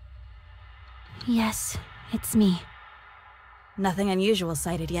 Yes, it's me. Nothing unusual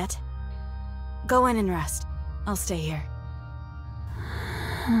sighted yet. Go in and rest. I'll stay here.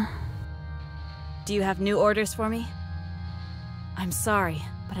 Do you have new orders for me? I'm sorry,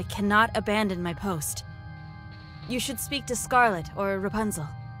 but I cannot abandon my post. You should speak to Scarlet or Rapunzel.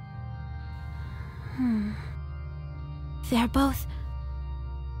 They're both...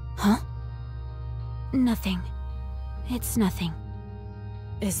 Huh? Nothing. It's nothing.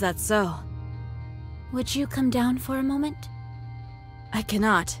 Is that so? Would you come down for a moment? I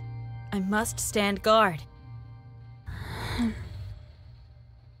cannot. I must stand guard.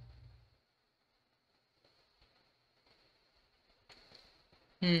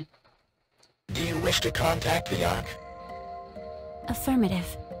 Do you wish to contact the Ark?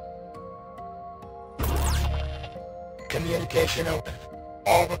 Affirmative. Communication open.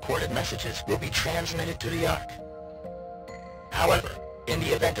 All recorded messages will be transmitted to the Ark. However, in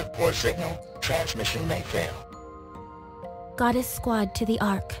the event of poor signal, transmission may fail. Goddess Squad to the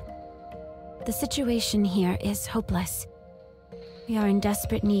Ark. The situation here is hopeless. We are in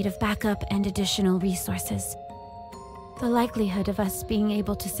desperate need of backup and additional resources. The likelihood of us being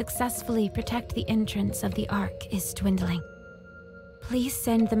able to successfully protect the entrance of the Ark is dwindling. Please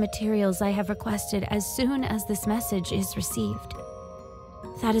send the materials I have requested as soon as this message is received.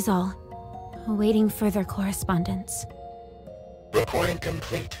 That is all. Awaiting further correspondence. Recording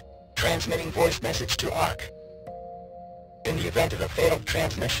complete. Transmitting voice message to Ark. In the event of a failed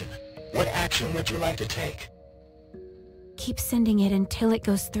transmission, what action would you like to take? Keep sending it until it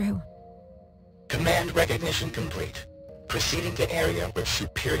goes through. Command recognition complete. proceeding to area with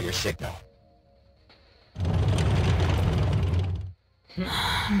superior signal.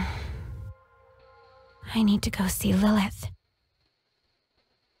 I need to go see Lilith.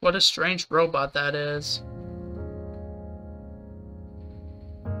 What a strange robot that is.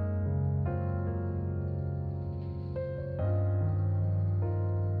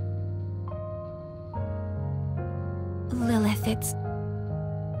 Lilith, it's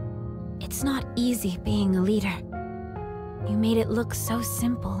not easy being a leader. You made it look so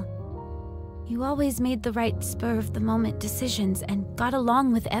simple. You always made the right spur-of-the-moment decisions and got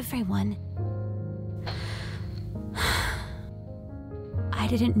along with everyone. I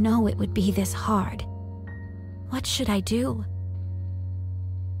didn't know it would be this hard. What should I do?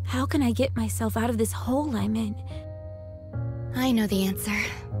 How can I get myself out of this hole I'm in? I know the answer.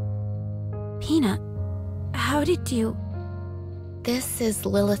 Peanut, how did you... This is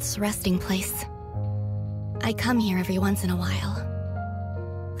Lilith's resting place. I come here every once in a while.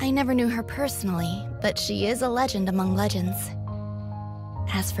 I never knew her personally, but she is a legend among legends.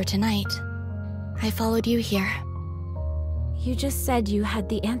 As for tonight, I followed you here. You just said you had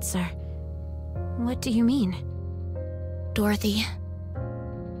the answer. What do you mean? Dorothy,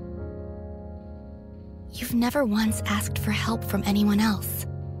 you've never once asked for help from anyone else.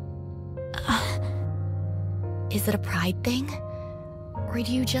 Is it a pride thing? Or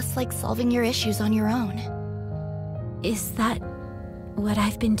do you just like solving your issues on your own? Is that what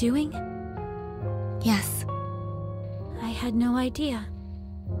I've been doing? Yes. I had no idea.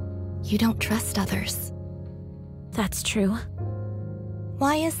 You don't trust others. That's true.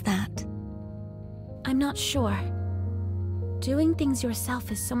 Why is that? I'm not sure. Doing things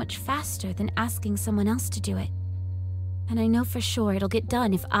yourself is so much faster than asking someone else to do it. And I know for sure it'll get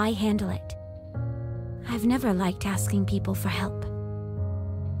done if I handle it. I've never liked asking people for help.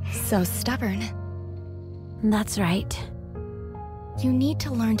 So stubborn. That's right. You need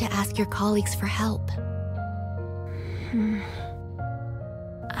to learn to ask your colleagues for help.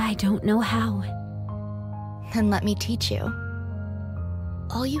 I don't know how. Then let me teach you.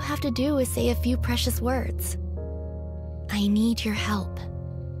 All you have to do is say a few precious words. I need your help.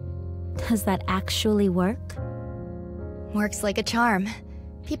 Does that actually work? Works like a charm.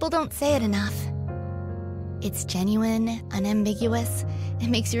 People don't say it enough. It's genuine, unambiguous. It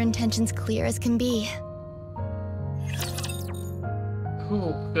makes your intentions clear as can be.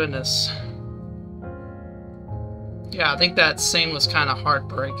 Oh, goodness. Yeah, I think that scene was kind of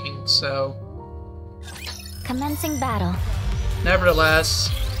heartbreaking, so... Commencing battle. Nevertheless...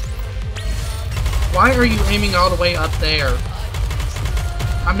 Why are you aiming all the way up there?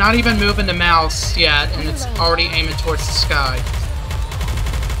 I'm not even moving the mouse yet, and it's already aiming towards the sky.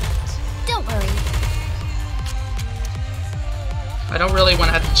 Don't worry. I don't really want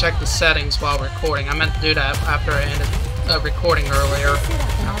to have to check the settings while recording. I meant to do that after I ended recording earlier.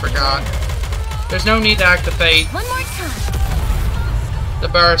 I forgot. There's no need to activate One more time. the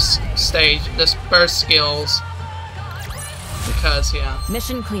burst stage, this burst skills, because, yeah.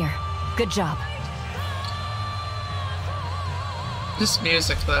 Mission clear. Good job. This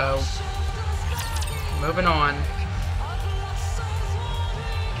music, though. Moving on.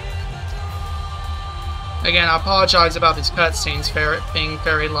 Again, I apologize about these cutscenes being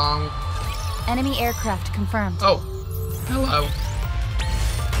very long. Enemy aircraft confirmed. Oh, hello.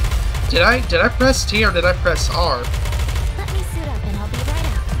 Did I press T or did I press R? Let me suit up and I'll be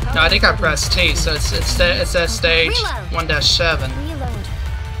right out. No, I think I pressed T, so it says stage 1-7. Reload.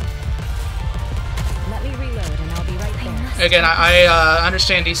 Let me reload and I'll be right there. Again, I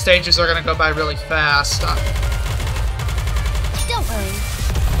understand these stages are gonna go by really fast. Don't worry.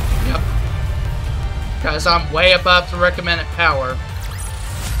 Yep. Because I'm way above the recommended power.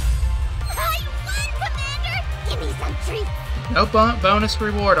 I won, Commander! Give me some treats! No bonus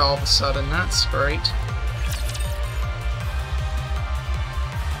reward all of a sudden. That's great.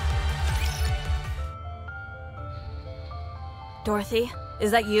 Dorothy,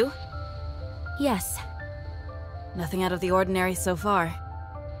 is that you? Yes, Nothing out of the ordinary so far.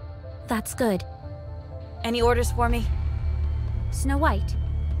 that's good. Any orders for me? Snow White,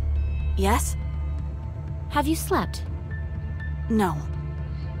 Yes? have you slept? No.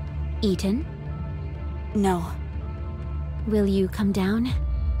 Eaten? No. Will you come down?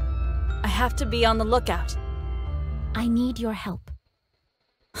 I have to be on the lookout. I need your help.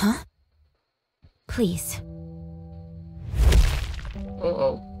 Huh? Please.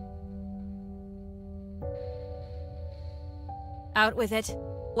 Uh-oh. Out with it.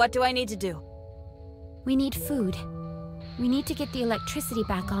 What do I need to do? We need food. We need to get the electricity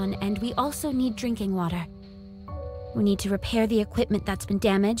back on, and we also need drinking water. We need to repair the equipment that's been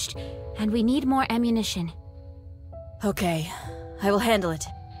damaged, and we need more ammunition. Okay, I will handle it.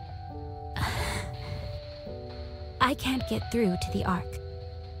 I can't get through to the Ark.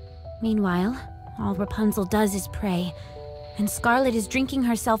 Meanwhile, all Rapunzel does is pray, and Scarlet is drinking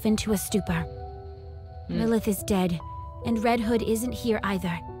herself into a stupor. Lilith is dead, and Red Hood isn't here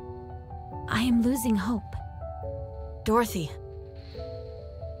either. I am losing hope. Dorothy,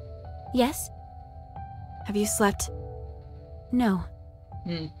 Yes? have you slept? No.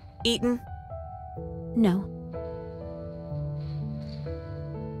 Eaten? No.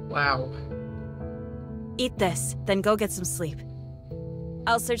 Wow. Eat this, then go get some sleep.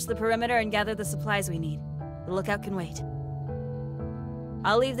 I'll search the perimeter and gather the supplies we need. The lookout can wait.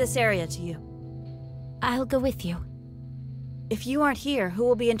 I'll leave this area to you. I'll go with you. If you aren't here, who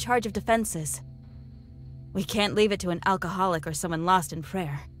will be in charge of defenses? We can't leave it to an alcoholic or someone lost in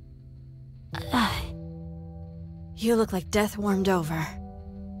prayer. You look like death warmed over.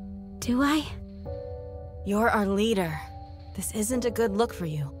 Do I? You're our leader. This isn't a good look for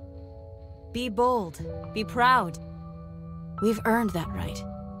you. Be bold. Be proud. We've earned that right.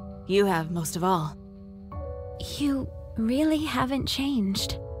 You have most of all. You really haven't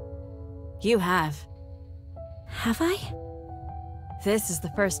changed. You have. Have I? This is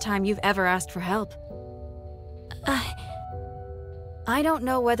the first time you've ever asked for help. I don't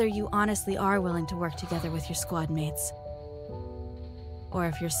know whether you honestly are willing to work together with your squad mates. Or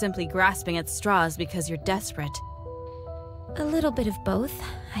if you're simply grasping at straws because you're desperate. A little bit of both,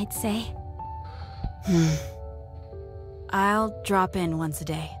 I'd say. I'll drop in once a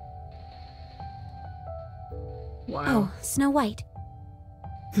day. Wow. Oh, Snow White.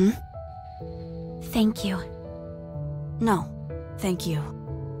 Thank you. No, thank you.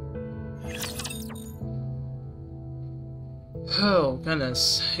 Oh,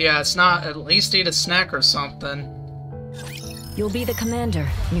 goodness. Yeah, it's not. At least eat a snack or something. You'll be the commander,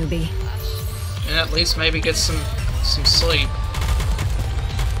 newbie. And at least maybe get some sleep.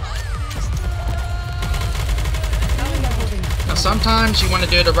 Now, sometimes you want to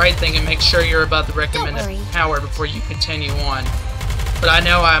do the right thing and make sure you're above the recommended power before you continue on. But I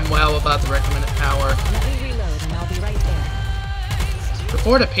know I'm well above the recommended power. Let me reload and I'll be right there.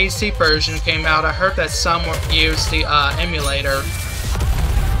 Before the PC version came out, I heard that some used the emulator,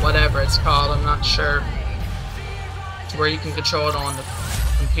 whatever it's called, I'm not sure, to where you can control it on the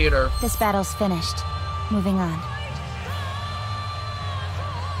computer. This battle's finished. Moving on.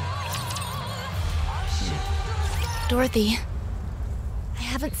 Dorothy, I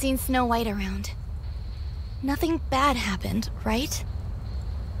haven't seen Snow White around. Nothing bad happened, right?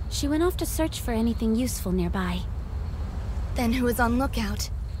 She went off to search for anything useful nearby. Then who is on lookout?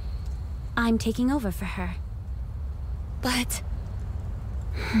 I'm taking over for her. But...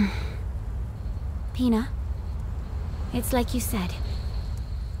 Pina, it's like you said.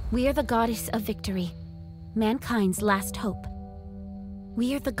 We are the goddess of victory. Mankind's last hope.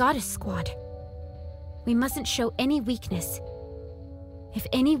 We are the goddess squad. We mustn't show any weakness. If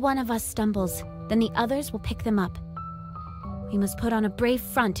any one of us stumbles, then the others will pick them up. We must put on a brave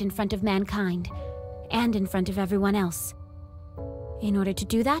front in front of mankind, and in front of everyone else. In order to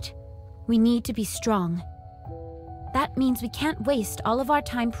do that, we need to be strong. That means we can't waste all of our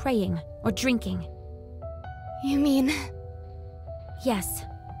time praying or drinking. You mean... Yes.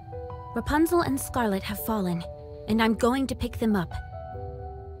 Rapunzel and Scarlet have fallen, and I'm going to pick them up.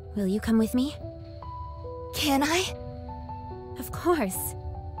 Will you come with me? Can I? Of course.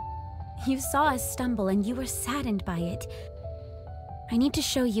 You saw us stumble and you were saddened by it. I need to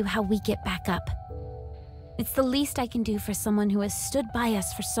show you how we get back up. It's the least I can do for someone who has stood by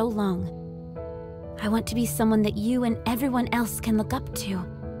us for so long. I want to be someone that you and everyone else can look up to.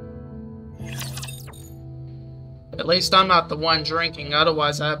 At least I'm not the one drinking,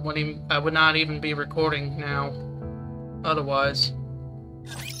 otherwise I would not even be recording now. Otherwise.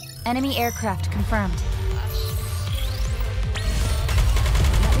 Enemy aircraft confirmed.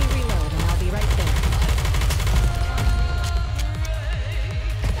 Let me reload and I'll be right there.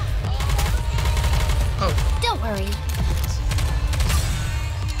 Oh. Don't worry.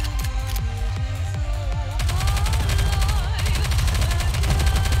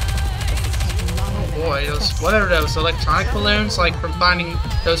 Oh boy, what are those electronic balloons, like from Finding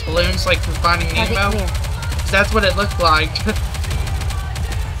Nemo? That's what it looked like. This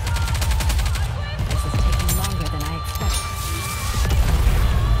is taking longer than I expected.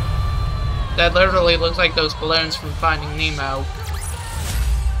 That literally looks like those balloons from Finding Nemo.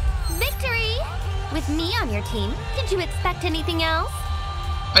 Victory! With me on your team, did you expect anything else?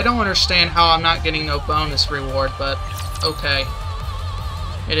 I don't understand how I'm not getting no bonus reward, but okay.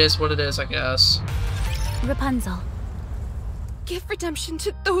 It is what it is, I guess. Rapunzel. Give redemption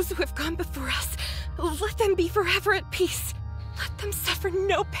to those who have gone before us. Let them be forever at peace. Let them suffer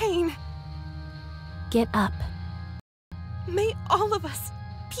no pain. Get up. May all of us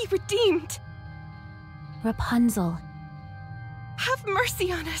be redeemed. Rapunzel. Have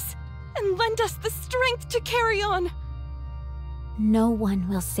mercy on us and lend us the strength to carry on. No one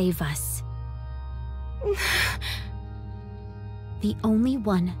will save us. The only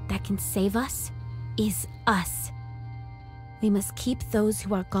one that can save us is us. We must keep those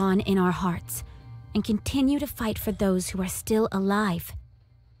who are gone in our hearts and continue to fight for those who are still alive.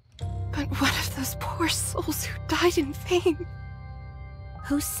 But what of those poor souls who died in vain?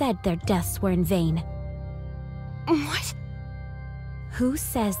 Who said their deaths were in vain? What? Who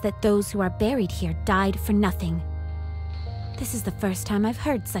says that those who are buried here died for nothing? This is the first time I've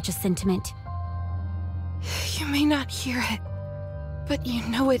heard such a sentiment. You may not hear it, but you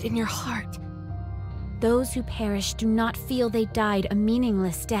know it in your heart. Those who perish do not feel they died a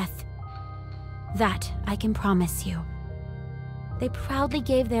meaningless death. That I can promise you. They proudly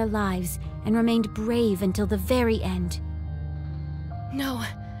gave their lives and remained brave until the very end. No,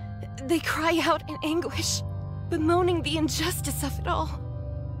 they cry out in anguish, bemoaning the injustice of it all.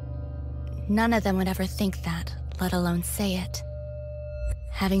 None of them would ever think that, let alone say it.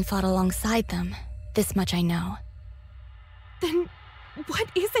 Having fought alongside them, this much I know. Then what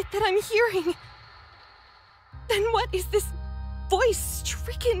is it that I'm hearing? Then what is this voice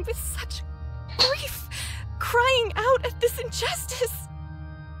stricken with such grief, crying out at this injustice?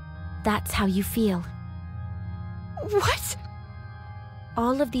 That's how you feel. What?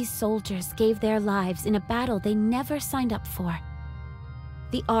 All of these soldiers gave their lives in a battle they never signed up for.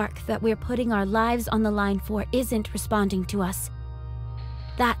 The Ark that we're putting our lives on the line for isn't responding to us.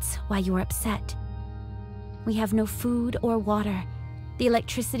 That's why you're upset. We have no food or water. The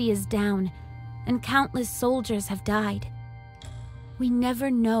electricity is down, and countless soldiers have died. We never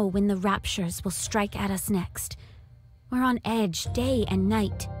know when the raptures will strike at us next. We're on edge day and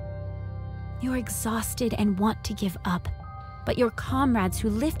night. You're exhausted and want to give up, but your comrades who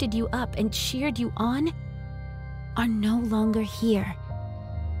lifted you up and cheered you on are no longer here.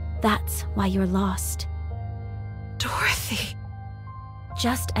 That's why you're lost. Dorothy.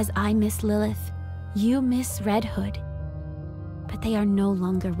 Just as I miss Lilith, you miss Red Hood. But they are no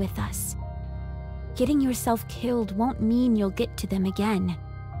longer with us. Getting yourself killed won't mean you'll get to them again.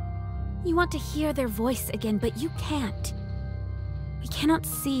 You want to hear their voice again, but you can't. We cannot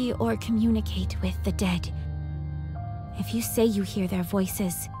see or communicate with the dead. If you say you hear their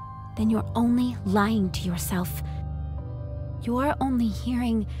voices, then you're only lying to yourself. You're only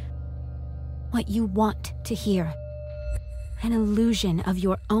hearing what you want to hear. An illusion of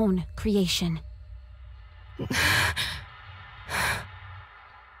your own creation.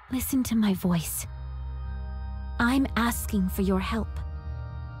 Listen to my voice. I'm asking for your help.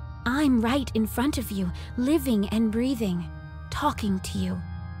 I'm right in front of you, living and breathing, talking to you.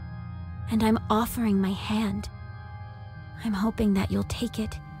 And I'm offering my hand. I'm hoping that you'll take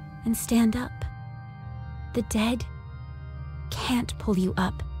it and stand up. The dead can't pull you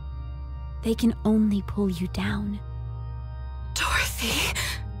up. They can only pull you down. Dorothy!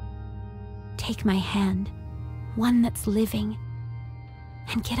 Take my hand, one that's living,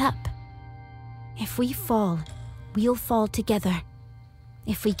 and get up. If we fall, we'll fall together.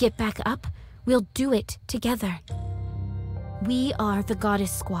 If we get back up, we'll do it together. We are the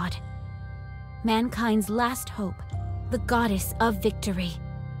Goddess Squad. Mankind's last hope, the Goddess of Victory.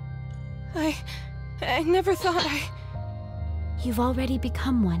 I never thought You've already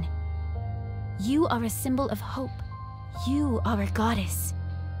become one. You are a symbol of hope. You are a goddess.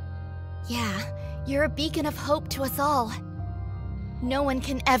 Yeah, you're a beacon of hope to us all. No one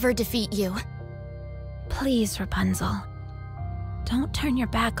can ever defeat you. Please, Rapunzel. Don't turn your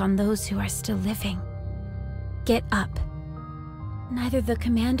back on those who are still living. Get up. Neither the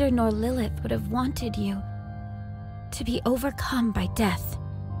Commander nor Lilith would have wanted you to be overcome by death.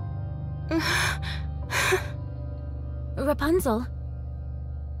 Rapunzel?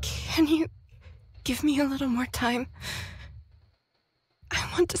 Can you give me a little more time? I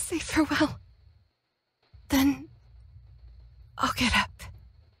want to say farewell. Then I'll get up.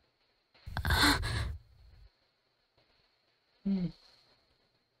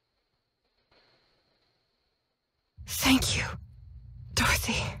 Thank you,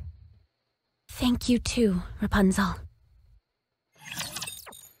 Dorothy. Thank you too, Rapunzel.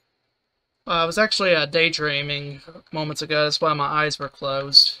 I was actually daydreaming moments ago. That's why my eyes were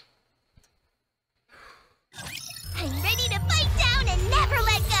closed. I'm ready to fight down and never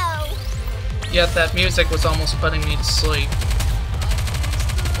let go! Yet that music was almost putting me to sleep. This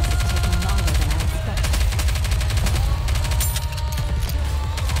is taking longer than I expected.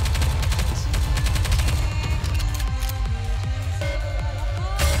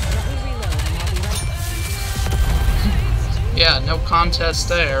 Yeah, no contest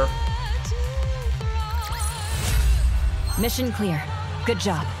there. Mission clear. Good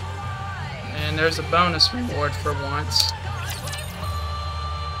job. And there's a bonus reward for once.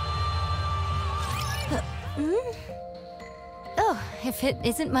 Oh, if it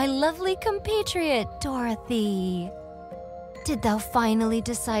isn't my lovely compatriot, Dorothy. Did thou finally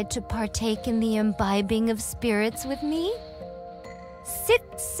decide to partake in the imbibing of spirits with me? Sit,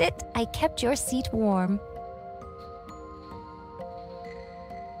 sit, I kept your seat warm.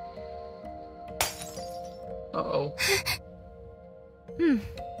 Uh-oh.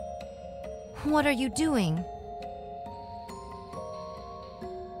 What are you doing?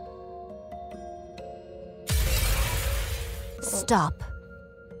 Stop.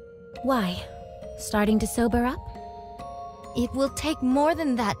 Why? Starting to sober up? It will take more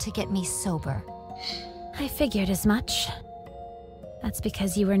than that to get me sober. I figured as much. That's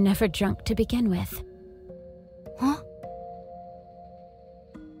because you were never drunk to begin with. Huh?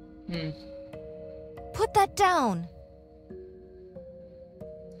 Put that down.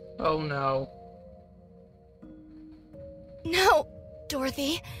 Oh no. No,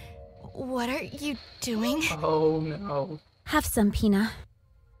 Dorothy. What are you doing? Oh no. Have some, Pina.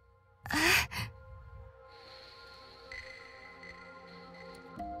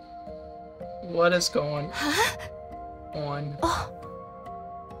 What is going on? Oh.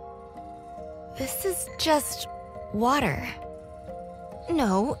 This is just water.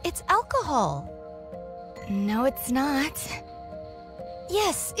 No, it's alcohol. No, it's not.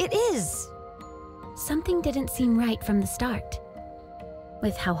 Yes, it is. Something didn't seem right from the start.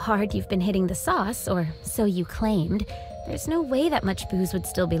 With how hard you've been hitting the sauce, or so you claimed, there's no way that much booze would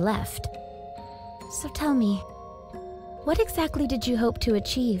still be left. So tell me, what exactly did you hope to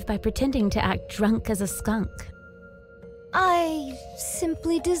achieve by pretending to act drunk as a skunk? I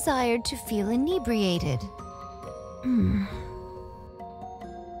simply desired to feel inebriated.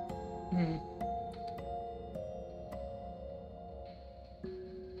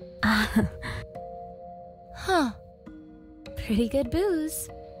 Huh. Pretty good booze.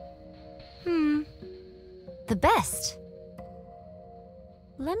 The best.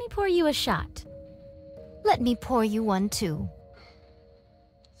 Let me pour you a shot. Let me pour you one too.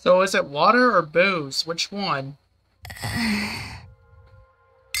 So is it water or booze? Which one?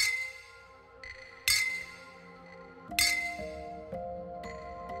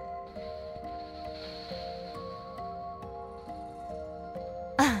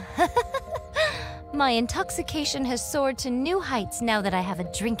 My intoxication has soared to new heights now that I have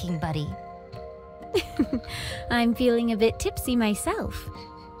a drinking buddy. I'm feeling a bit tipsy myself.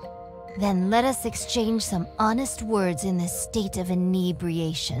 Then let us exchange some honest words in this state of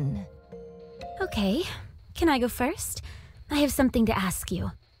inebriation. Okay, can I go first? I have something to ask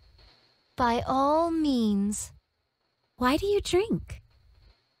you. By all means. Why do you drink?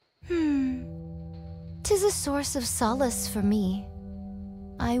 'Tis a source of solace for me.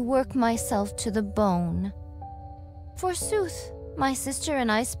 I work myself to the bone. Forsooth, my sister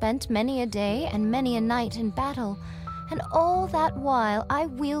and I spent many a day and many a night in battle, and all that while I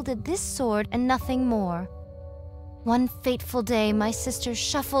wielded this sword and nothing more. One fateful day my sister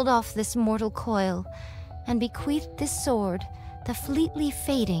shuffled off this mortal coil, and bequeathed this sword, the fleetly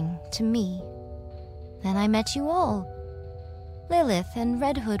fading, to me. Then I met you all. Lilith and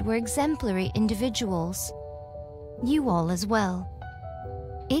Red Hood were exemplary individuals. You all as well.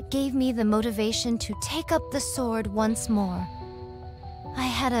 It gave me the motivation to take up the sword once more. I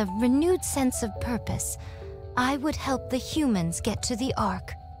had a renewed sense of purpose. I would help the humans get to the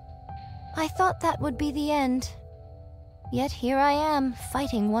Ark. I thought that would be the end. Yet here I am,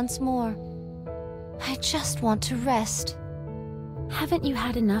 fighting once more. I just want to rest. Haven't you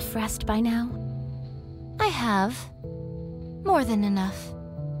had enough rest by now? I have. More than enough.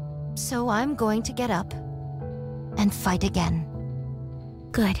 So I'm going to get up and fight again.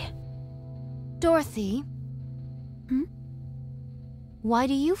 Good. Dorothy? Why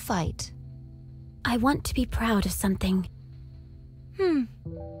do you fight? I want to be proud of something.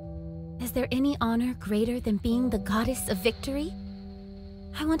 Is there any honor greater than being the goddess of victory?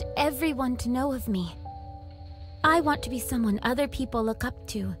 I want everyone to know of me. I want to be someone other people look up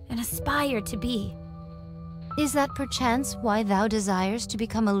to and aspire to be. Is that perchance why thou desires to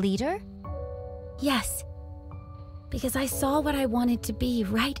become a leader? Yes. Because I saw what I wanted to be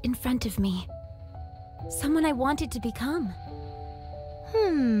right in front of me. Someone I wanted to become.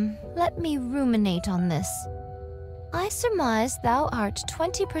 Let me ruminate on this. I surmise thou art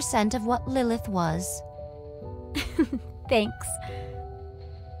 20% of what Lilith was. Thanks.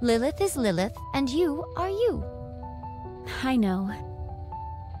 Lilith is Lilith, and you are you. I know.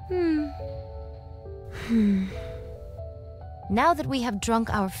 now that we have drunk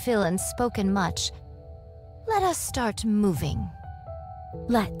our fill and spoken much, let us start moving.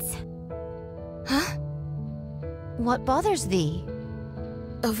 Let's. Huh? What bothers thee?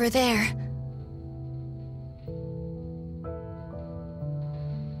 Over there.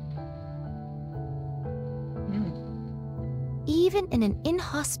 Even in an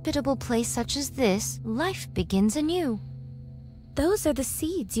inhospitable place such as this, life begins anew. Those are the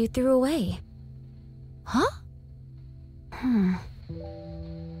seeds you threw away. Huh?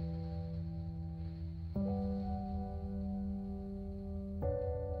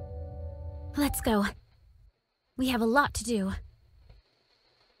 Let's go. We have a lot to do.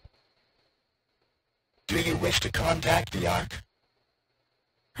 Do you wish to contact the Ark?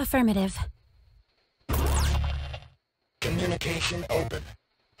 Affirmative. Communication open.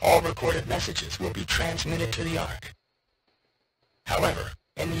 All recorded messages will be transmitted to the Ark. However,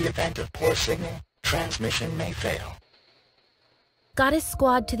 in the event of poor signal, transmission may fail. Goddess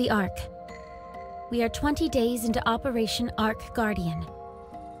Squad to the Ark. We are 20 days into Operation Ark Guardian.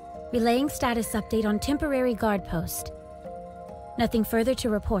 Relaying status update on temporary guard post. Nothing further to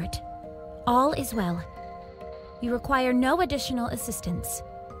report. All is well. You require no additional assistance.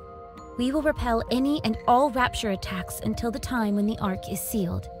 We will repel any and all rapture attacks until the time when the Ark is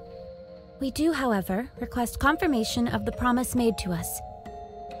sealed. We do, however, request confirmation of the promise made to us.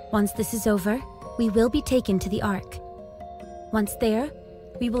 Once this is over, we will be taken to the Ark. Once there,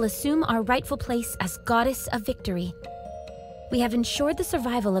 we will assume our rightful place as Goddess of Victory. We have ensured the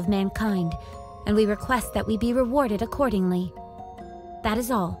survival of mankind, and we request that we be rewarded accordingly. That is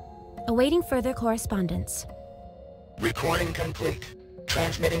all. Awaiting further correspondence. Recording complete.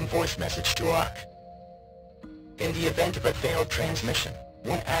 Transmitting voice message to Ark. In the event of a failed transmission,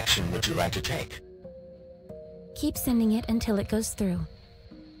 what action would you like to take? Keep sending it until it goes through.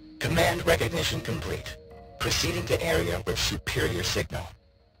 Command recognition complete. Proceeding to area with superior signal.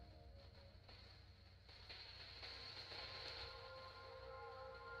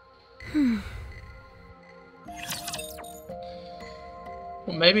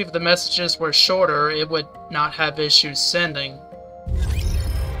 Well, maybe if the messages were shorter, it would not have issues sending.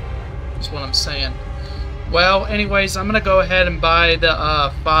 That's what I'm saying. Well, anyways, I'm gonna go ahead and buy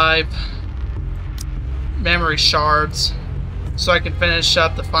the 5 memory shards so I can finish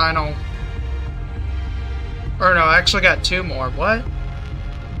up the final. Or no, I actually got 2 more. What?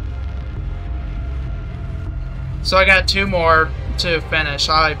 So I got 2 more to finish.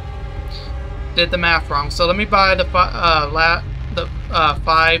 I did the math wrong. So let me buy the 5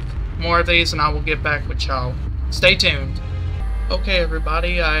 more of these, and I will get back with y'all. Stay tuned. Okay,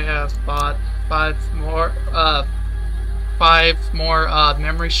 everybody, I have bought 5 more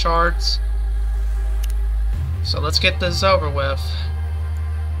memory shards. So let's get this over with.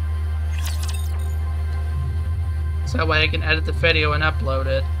 So that way I can edit the video and upload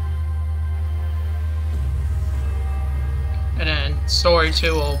it. And then Story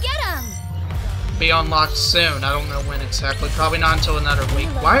 2 will be unlocked soon. I don't know when exactly. Probably not until another week.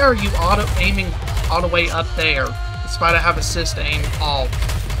 Why are you aiming all the way up there? Despite I have assist aim all.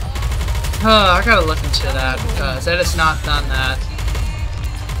 I gotta look into that because that has not done that.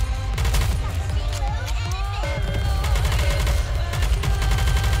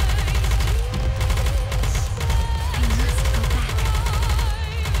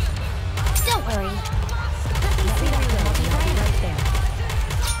 Don't worry.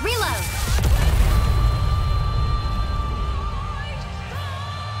 Reload.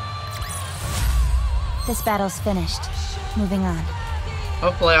 This battle's finished. Moving on.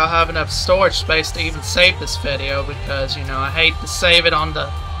 Hopefully I'll have enough storage space to even save this video because, you know, I hate to save it on the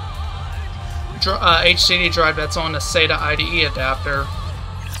HDD drive that's on the SATA IDE adapter.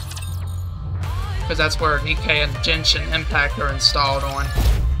 Because that's where Nikke and Genshin Impact are installed on.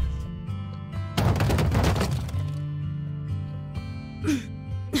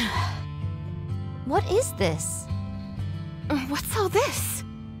 What is this? What's all this?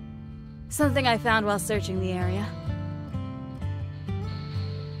 Something I found while searching the area.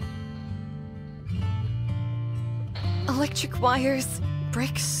 Electric wires,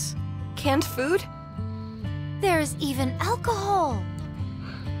 bricks, canned food? There's even alcohol!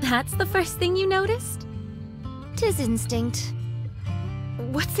 That's the first thing you noticed? 'Tis instinct.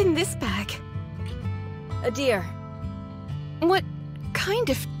 What's in this bag? A deer. What kind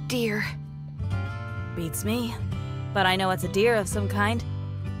of deer? Beats me. But I know it's a deer of some kind.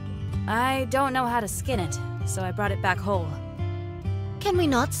 I don't know how to skin it, so I brought it back whole. Can we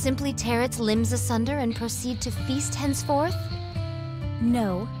not simply tear its limbs asunder and proceed to feast henceforth?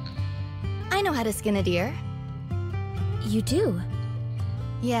 No. I know how to skin a deer. You do?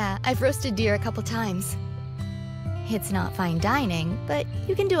 Yeah, I've roasted deer a couple times. It's not fine dining, but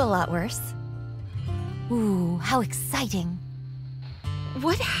you can do a lot worse. Ooh, how exciting.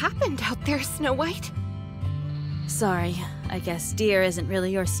 What happened out there, Snow White? Sorry, I guess deer isn't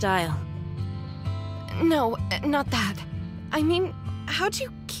really your style. No, not that. I mean, how'd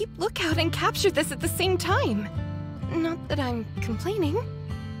you keep lookout and capture this at the same time? Not that I'm complaining.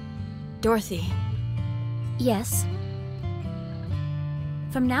 Dorothy. Yes.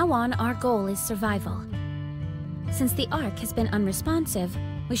 From now on, our goal is survival. Since the Ark has been unresponsive,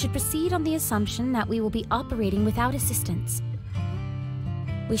 we should proceed on the assumption that we will be operating without assistance.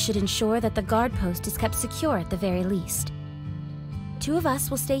 We should ensure that the guard post is kept secure at the very least. 2 of us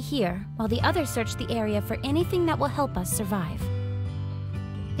will stay here, while the others search the area for anything that will help us survive.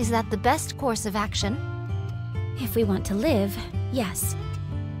 Is that the best course of action? If we want to live, yes.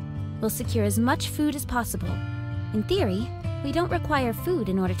 We'll secure as much food as possible. In theory, we don't require food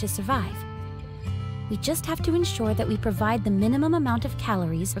in order to survive. We just have to ensure that we provide the minimum amount of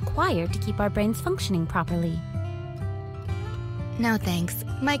calories required to keep our brains functioning properly. No thanks.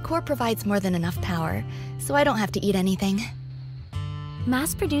 My core provides more than enough power, so I don't have to eat anything.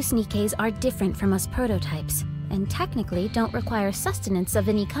 Mass-produced Nikkes are different from us prototypes, and technically don't require sustenance of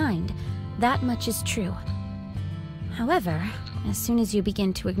any kind. That much is true. However, as soon as you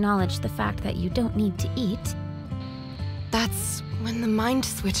begin to acknowledge the fact that you don't need to eat... That's when the mind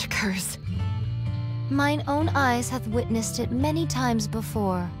switch occurs. Mine own eyes hath witnessed it many times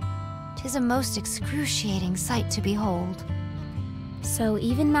before. 'Tis a most excruciating sight to behold. So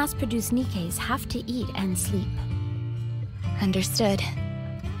even mass-produced Nikkes have to eat and sleep. Understood.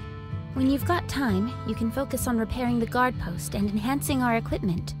 When you've got time, you can focus on repairing the guard post and enhancing our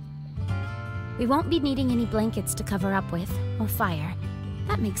equipment. We won't be needing any blankets to cover up with, or fire.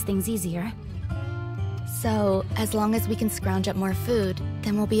 That makes things easier. So, as long as we can scrounge up more food,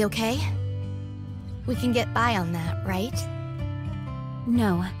 then we'll be okay? We can get by on that, right?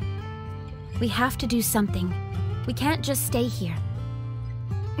 No. We have to do something. We can't just stay here.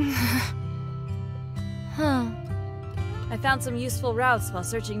 Huh. I found some useful routes while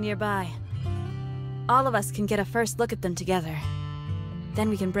searching nearby. All of us can get a first look at them together. Then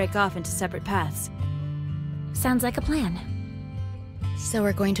we can break off into separate paths. Sounds like a plan. So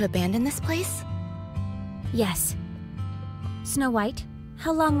we're going to abandon this place? Yes. Snow White,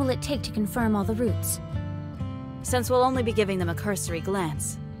 how long will it take to confirm all the routes? Since we'll only be giving them a cursory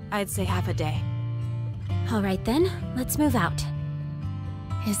glance, I'd say half a day. All right then, let's move out.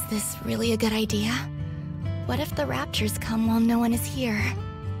 Is this really a good idea? What if the raptures come while no one is here?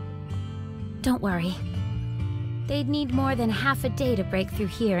 Don't worry. They'd need more than half a day to break through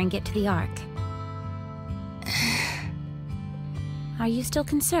here and get to the Ark. Are you still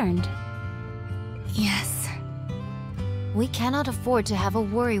concerned? Yes. We cannot afford to have a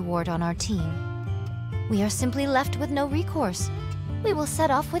worry ward on our team. We are simply left with no recourse. We will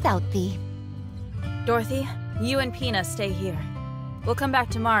set off without thee. Dorothy, you and Pina stay here. We'll come back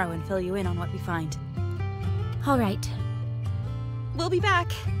tomorrow and fill you in on what we find. All right. We'll be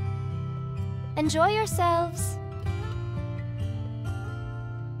back. Enjoy yourselves.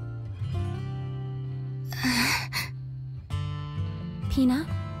 Pina?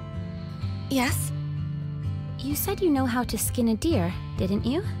 Yes? You said you know how to skin a deer, didn't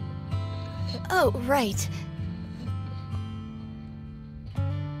you? Oh, right.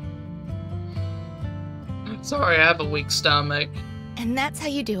 Sorry, I have a weak stomach. And that's how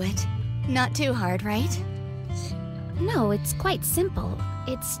you do it. Not too hard, right? No, it's quite simple.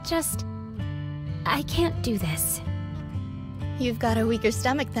 It's just... I can't do this. You've got a weaker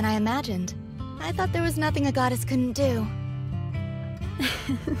stomach than I imagined. I thought there was nothing a goddess couldn't do.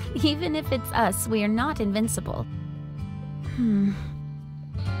 Even if it's us, we are not invincible.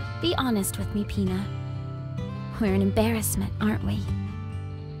 Be honest with me, Pina. We're an embarrassment, aren't we?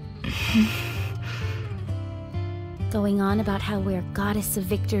 Going on about how we're goddess of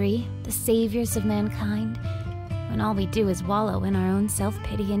victory, the saviors of mankind, when all we do is wallow in our own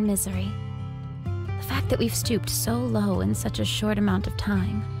self-pity and misery. The fact that we've stooped so low in such a short amount of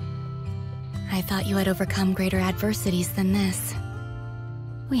time. I thought you had overcome greater adversities than this.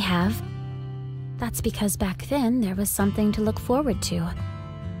 We have. That's because back then there was something to look forward to.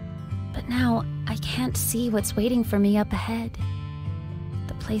 But now, I can't see what's waiting for me up ahead.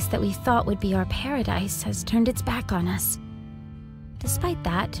 The place that we thought would be our paradise has turned its back on us. Despite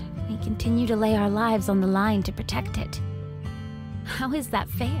that, we continue to lay our lives on the line to protect it. How is that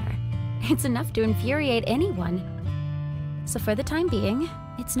fair? It's enough to infuriate anyone. So for the time being,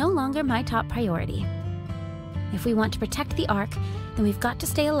 it's no longer my top priority. If we want to protect the Ark, then we've got to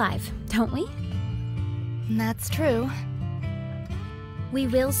stay alive, don't we? That's true. We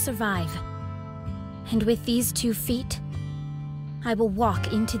will survive. And with these 2 feet, I will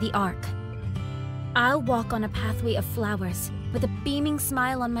walk into the Ark. I'll walk on a pathway of flowers, with a beaming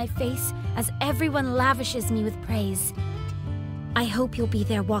smile on my face as everyone lavishes me with praise. I hope you'll be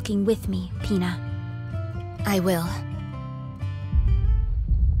there walking with me, Pina. I will.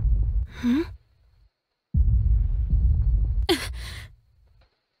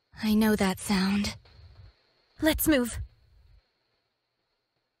 I know that sound. Let's move.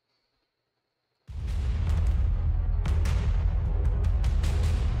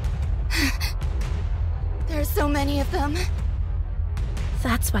 There are so many of them.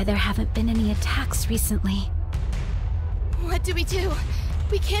 That's why there haven't been any attacks recently. What do?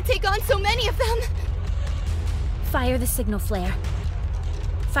 We can't take on so many of them! Fire the signal flare.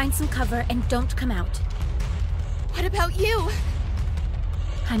 Find some cover and don't come out. What about you?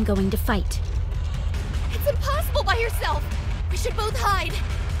 I'm going to fight. It's impossible by yourself! We should both hide!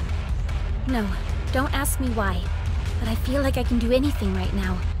 No, don't ask me why, but I feel like I can do anything right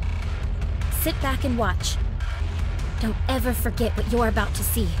now. Sit back and watch. Don't ever forget what you're about to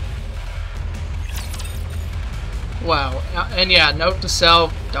see. Wow, and yeah, note to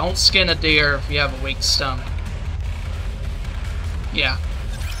self, don't skin a deer if you have a weak stomach. Yeah.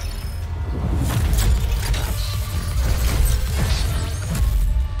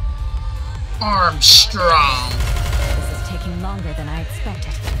 Armstrong! This is taking longer than I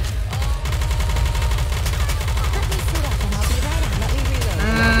expected. Let me sit up and I'll be right on. Let me reload.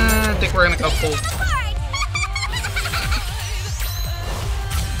 I think we're gonna go full.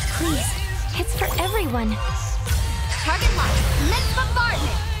 Please, it's for everyone. Target locked. Let's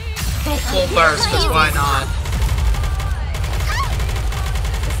bombardment. Full burst, because why not?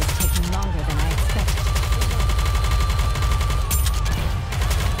 This is taking longer than I expected.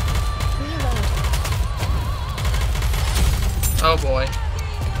 Reload. Oh boy.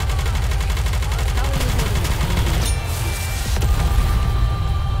 How are you holding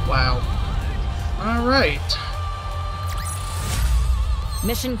Wow. Alright. it?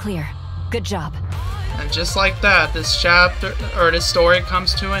 Mission clear. Good job. And just like that, this chapter, or this story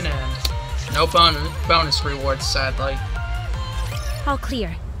comes to an end. No bonus rewards, sadly. All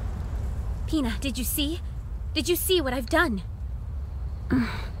clear. Pina, did you see? Did you see what I've done?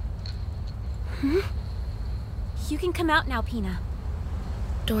 You can come out now, Pina.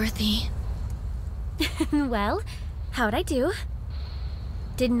 Dorothy. Well, how'd I do?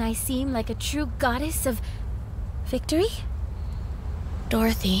 Didn't I seem like a true goddess of victory?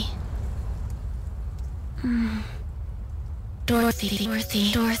 Dorothy. Dorothy.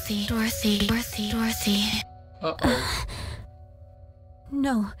 Uh-oh.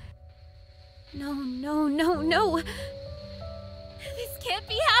 No. No. This can't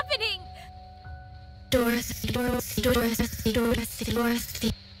be happening! Dorothy.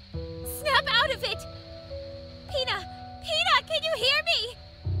 Snap out of it! Pina, can you hear me?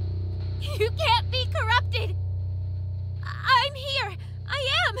 You can't be corrupted! I'm here! I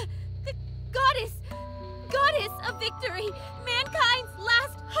am! The goddess of victory! Mankind's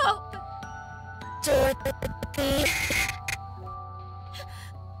last hope! Dorothy.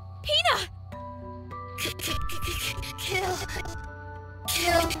 Pina!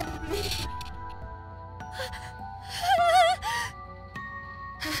 Kill me.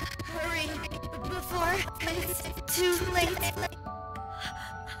 Hurry, before it's too late.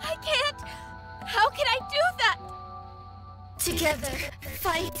 I can't! How can I do that? Together,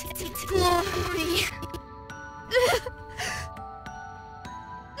 fight glory.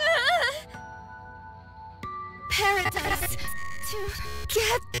 Paradise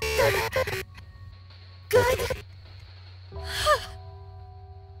together. Good.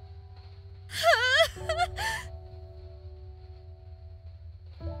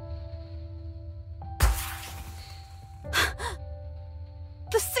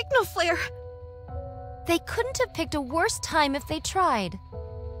 The signal flare! They couldn't have picked a worse time if they tried.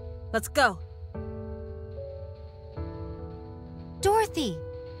 Let's go. Dorothy!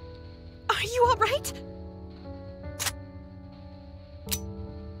 Are you alright?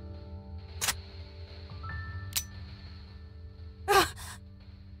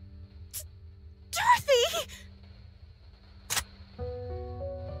 Dorothy!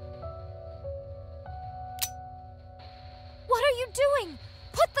 What are you doing?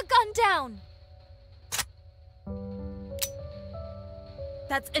 Put the gun down!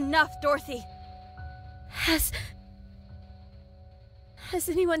 That's enough, Dorothy. Has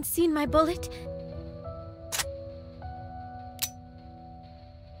anyone seen my bullet?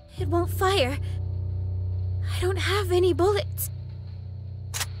 It won't fire. I don't have any bullets.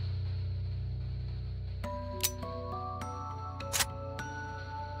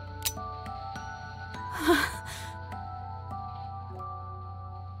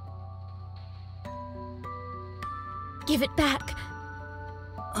 Give it back.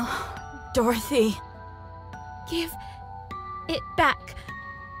 Dorothy. Give it back.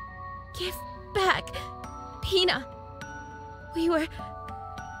 Give back. Pina. We were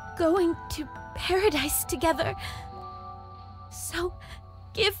going to paradise together. So,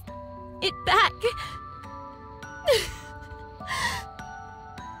 give it back.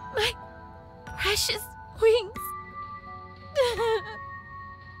 My precious wings.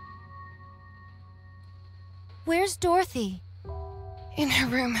 Where's Dorothy? In her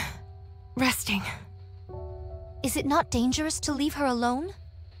room, resting. Is it not dangerous to leave her alone?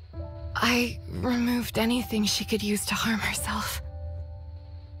 I removed anything she could use to harm herself.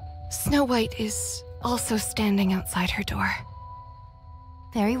 Snow White is also standing outside her door.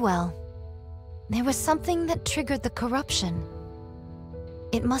 Very well. There was something that triggered the corruption.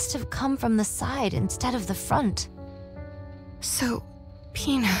 It must have come from the side instead of the front. So,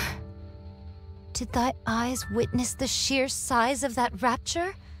 Pina... Did thy eyes witness the sheer size of that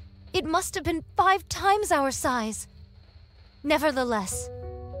rapture? It must have been 5 times our size. Nevertheless,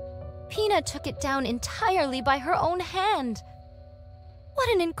 Pina took it down entirely by her own hand. What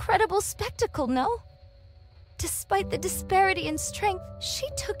an incredible spectacle, no? Despite the disparity in strength, she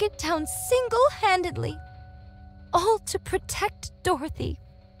took it down single-handedly. All to protect Dorothy.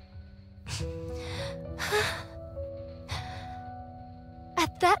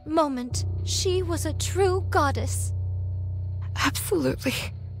 At that moment, she was a true goddess. Absolutely.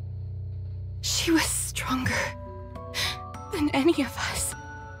 She was stronger than any of us.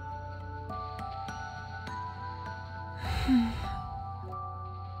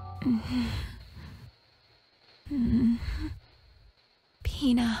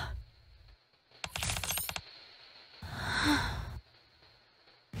 Pina.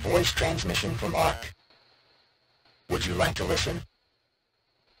 Voice transmission from ARC. Would you like to listen?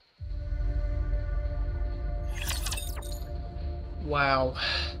 Wow.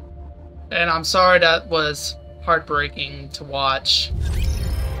 And I'm sorry that was heartbreaking to watch.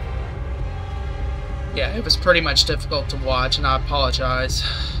 Yeah, it was pretty much difficult to watch, and I apologize.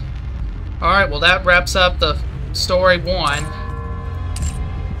 Alright, well that wraps up the story 1.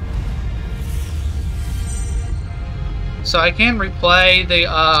 So I can replay the,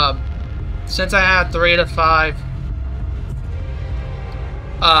 since I had 3 to 5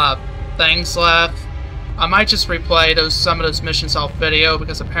 things left, I might just replay some of those missions off video,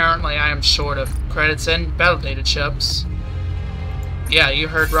 because apparently I am short of credits and battle data chips. Yeah, you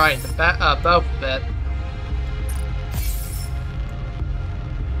heard right, both of it.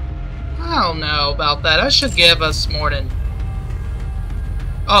 I don't know about that. That should give us more than...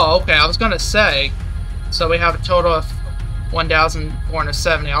 Oh, okay, I was gonna say, so we have a total of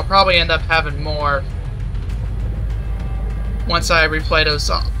 1,470. I'll probably end up having more once I replay those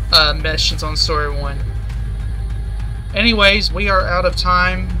missions on Story 1. Anyways, we are out of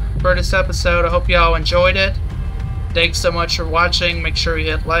time for this episode. I hope y'all enjoyed it. Thanks so much for watching. Make sure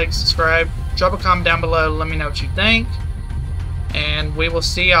you hit like, subscribe, drop a comment down below to let me know what you think. And we will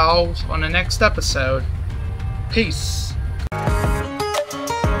see y'all on the next episode. Peace.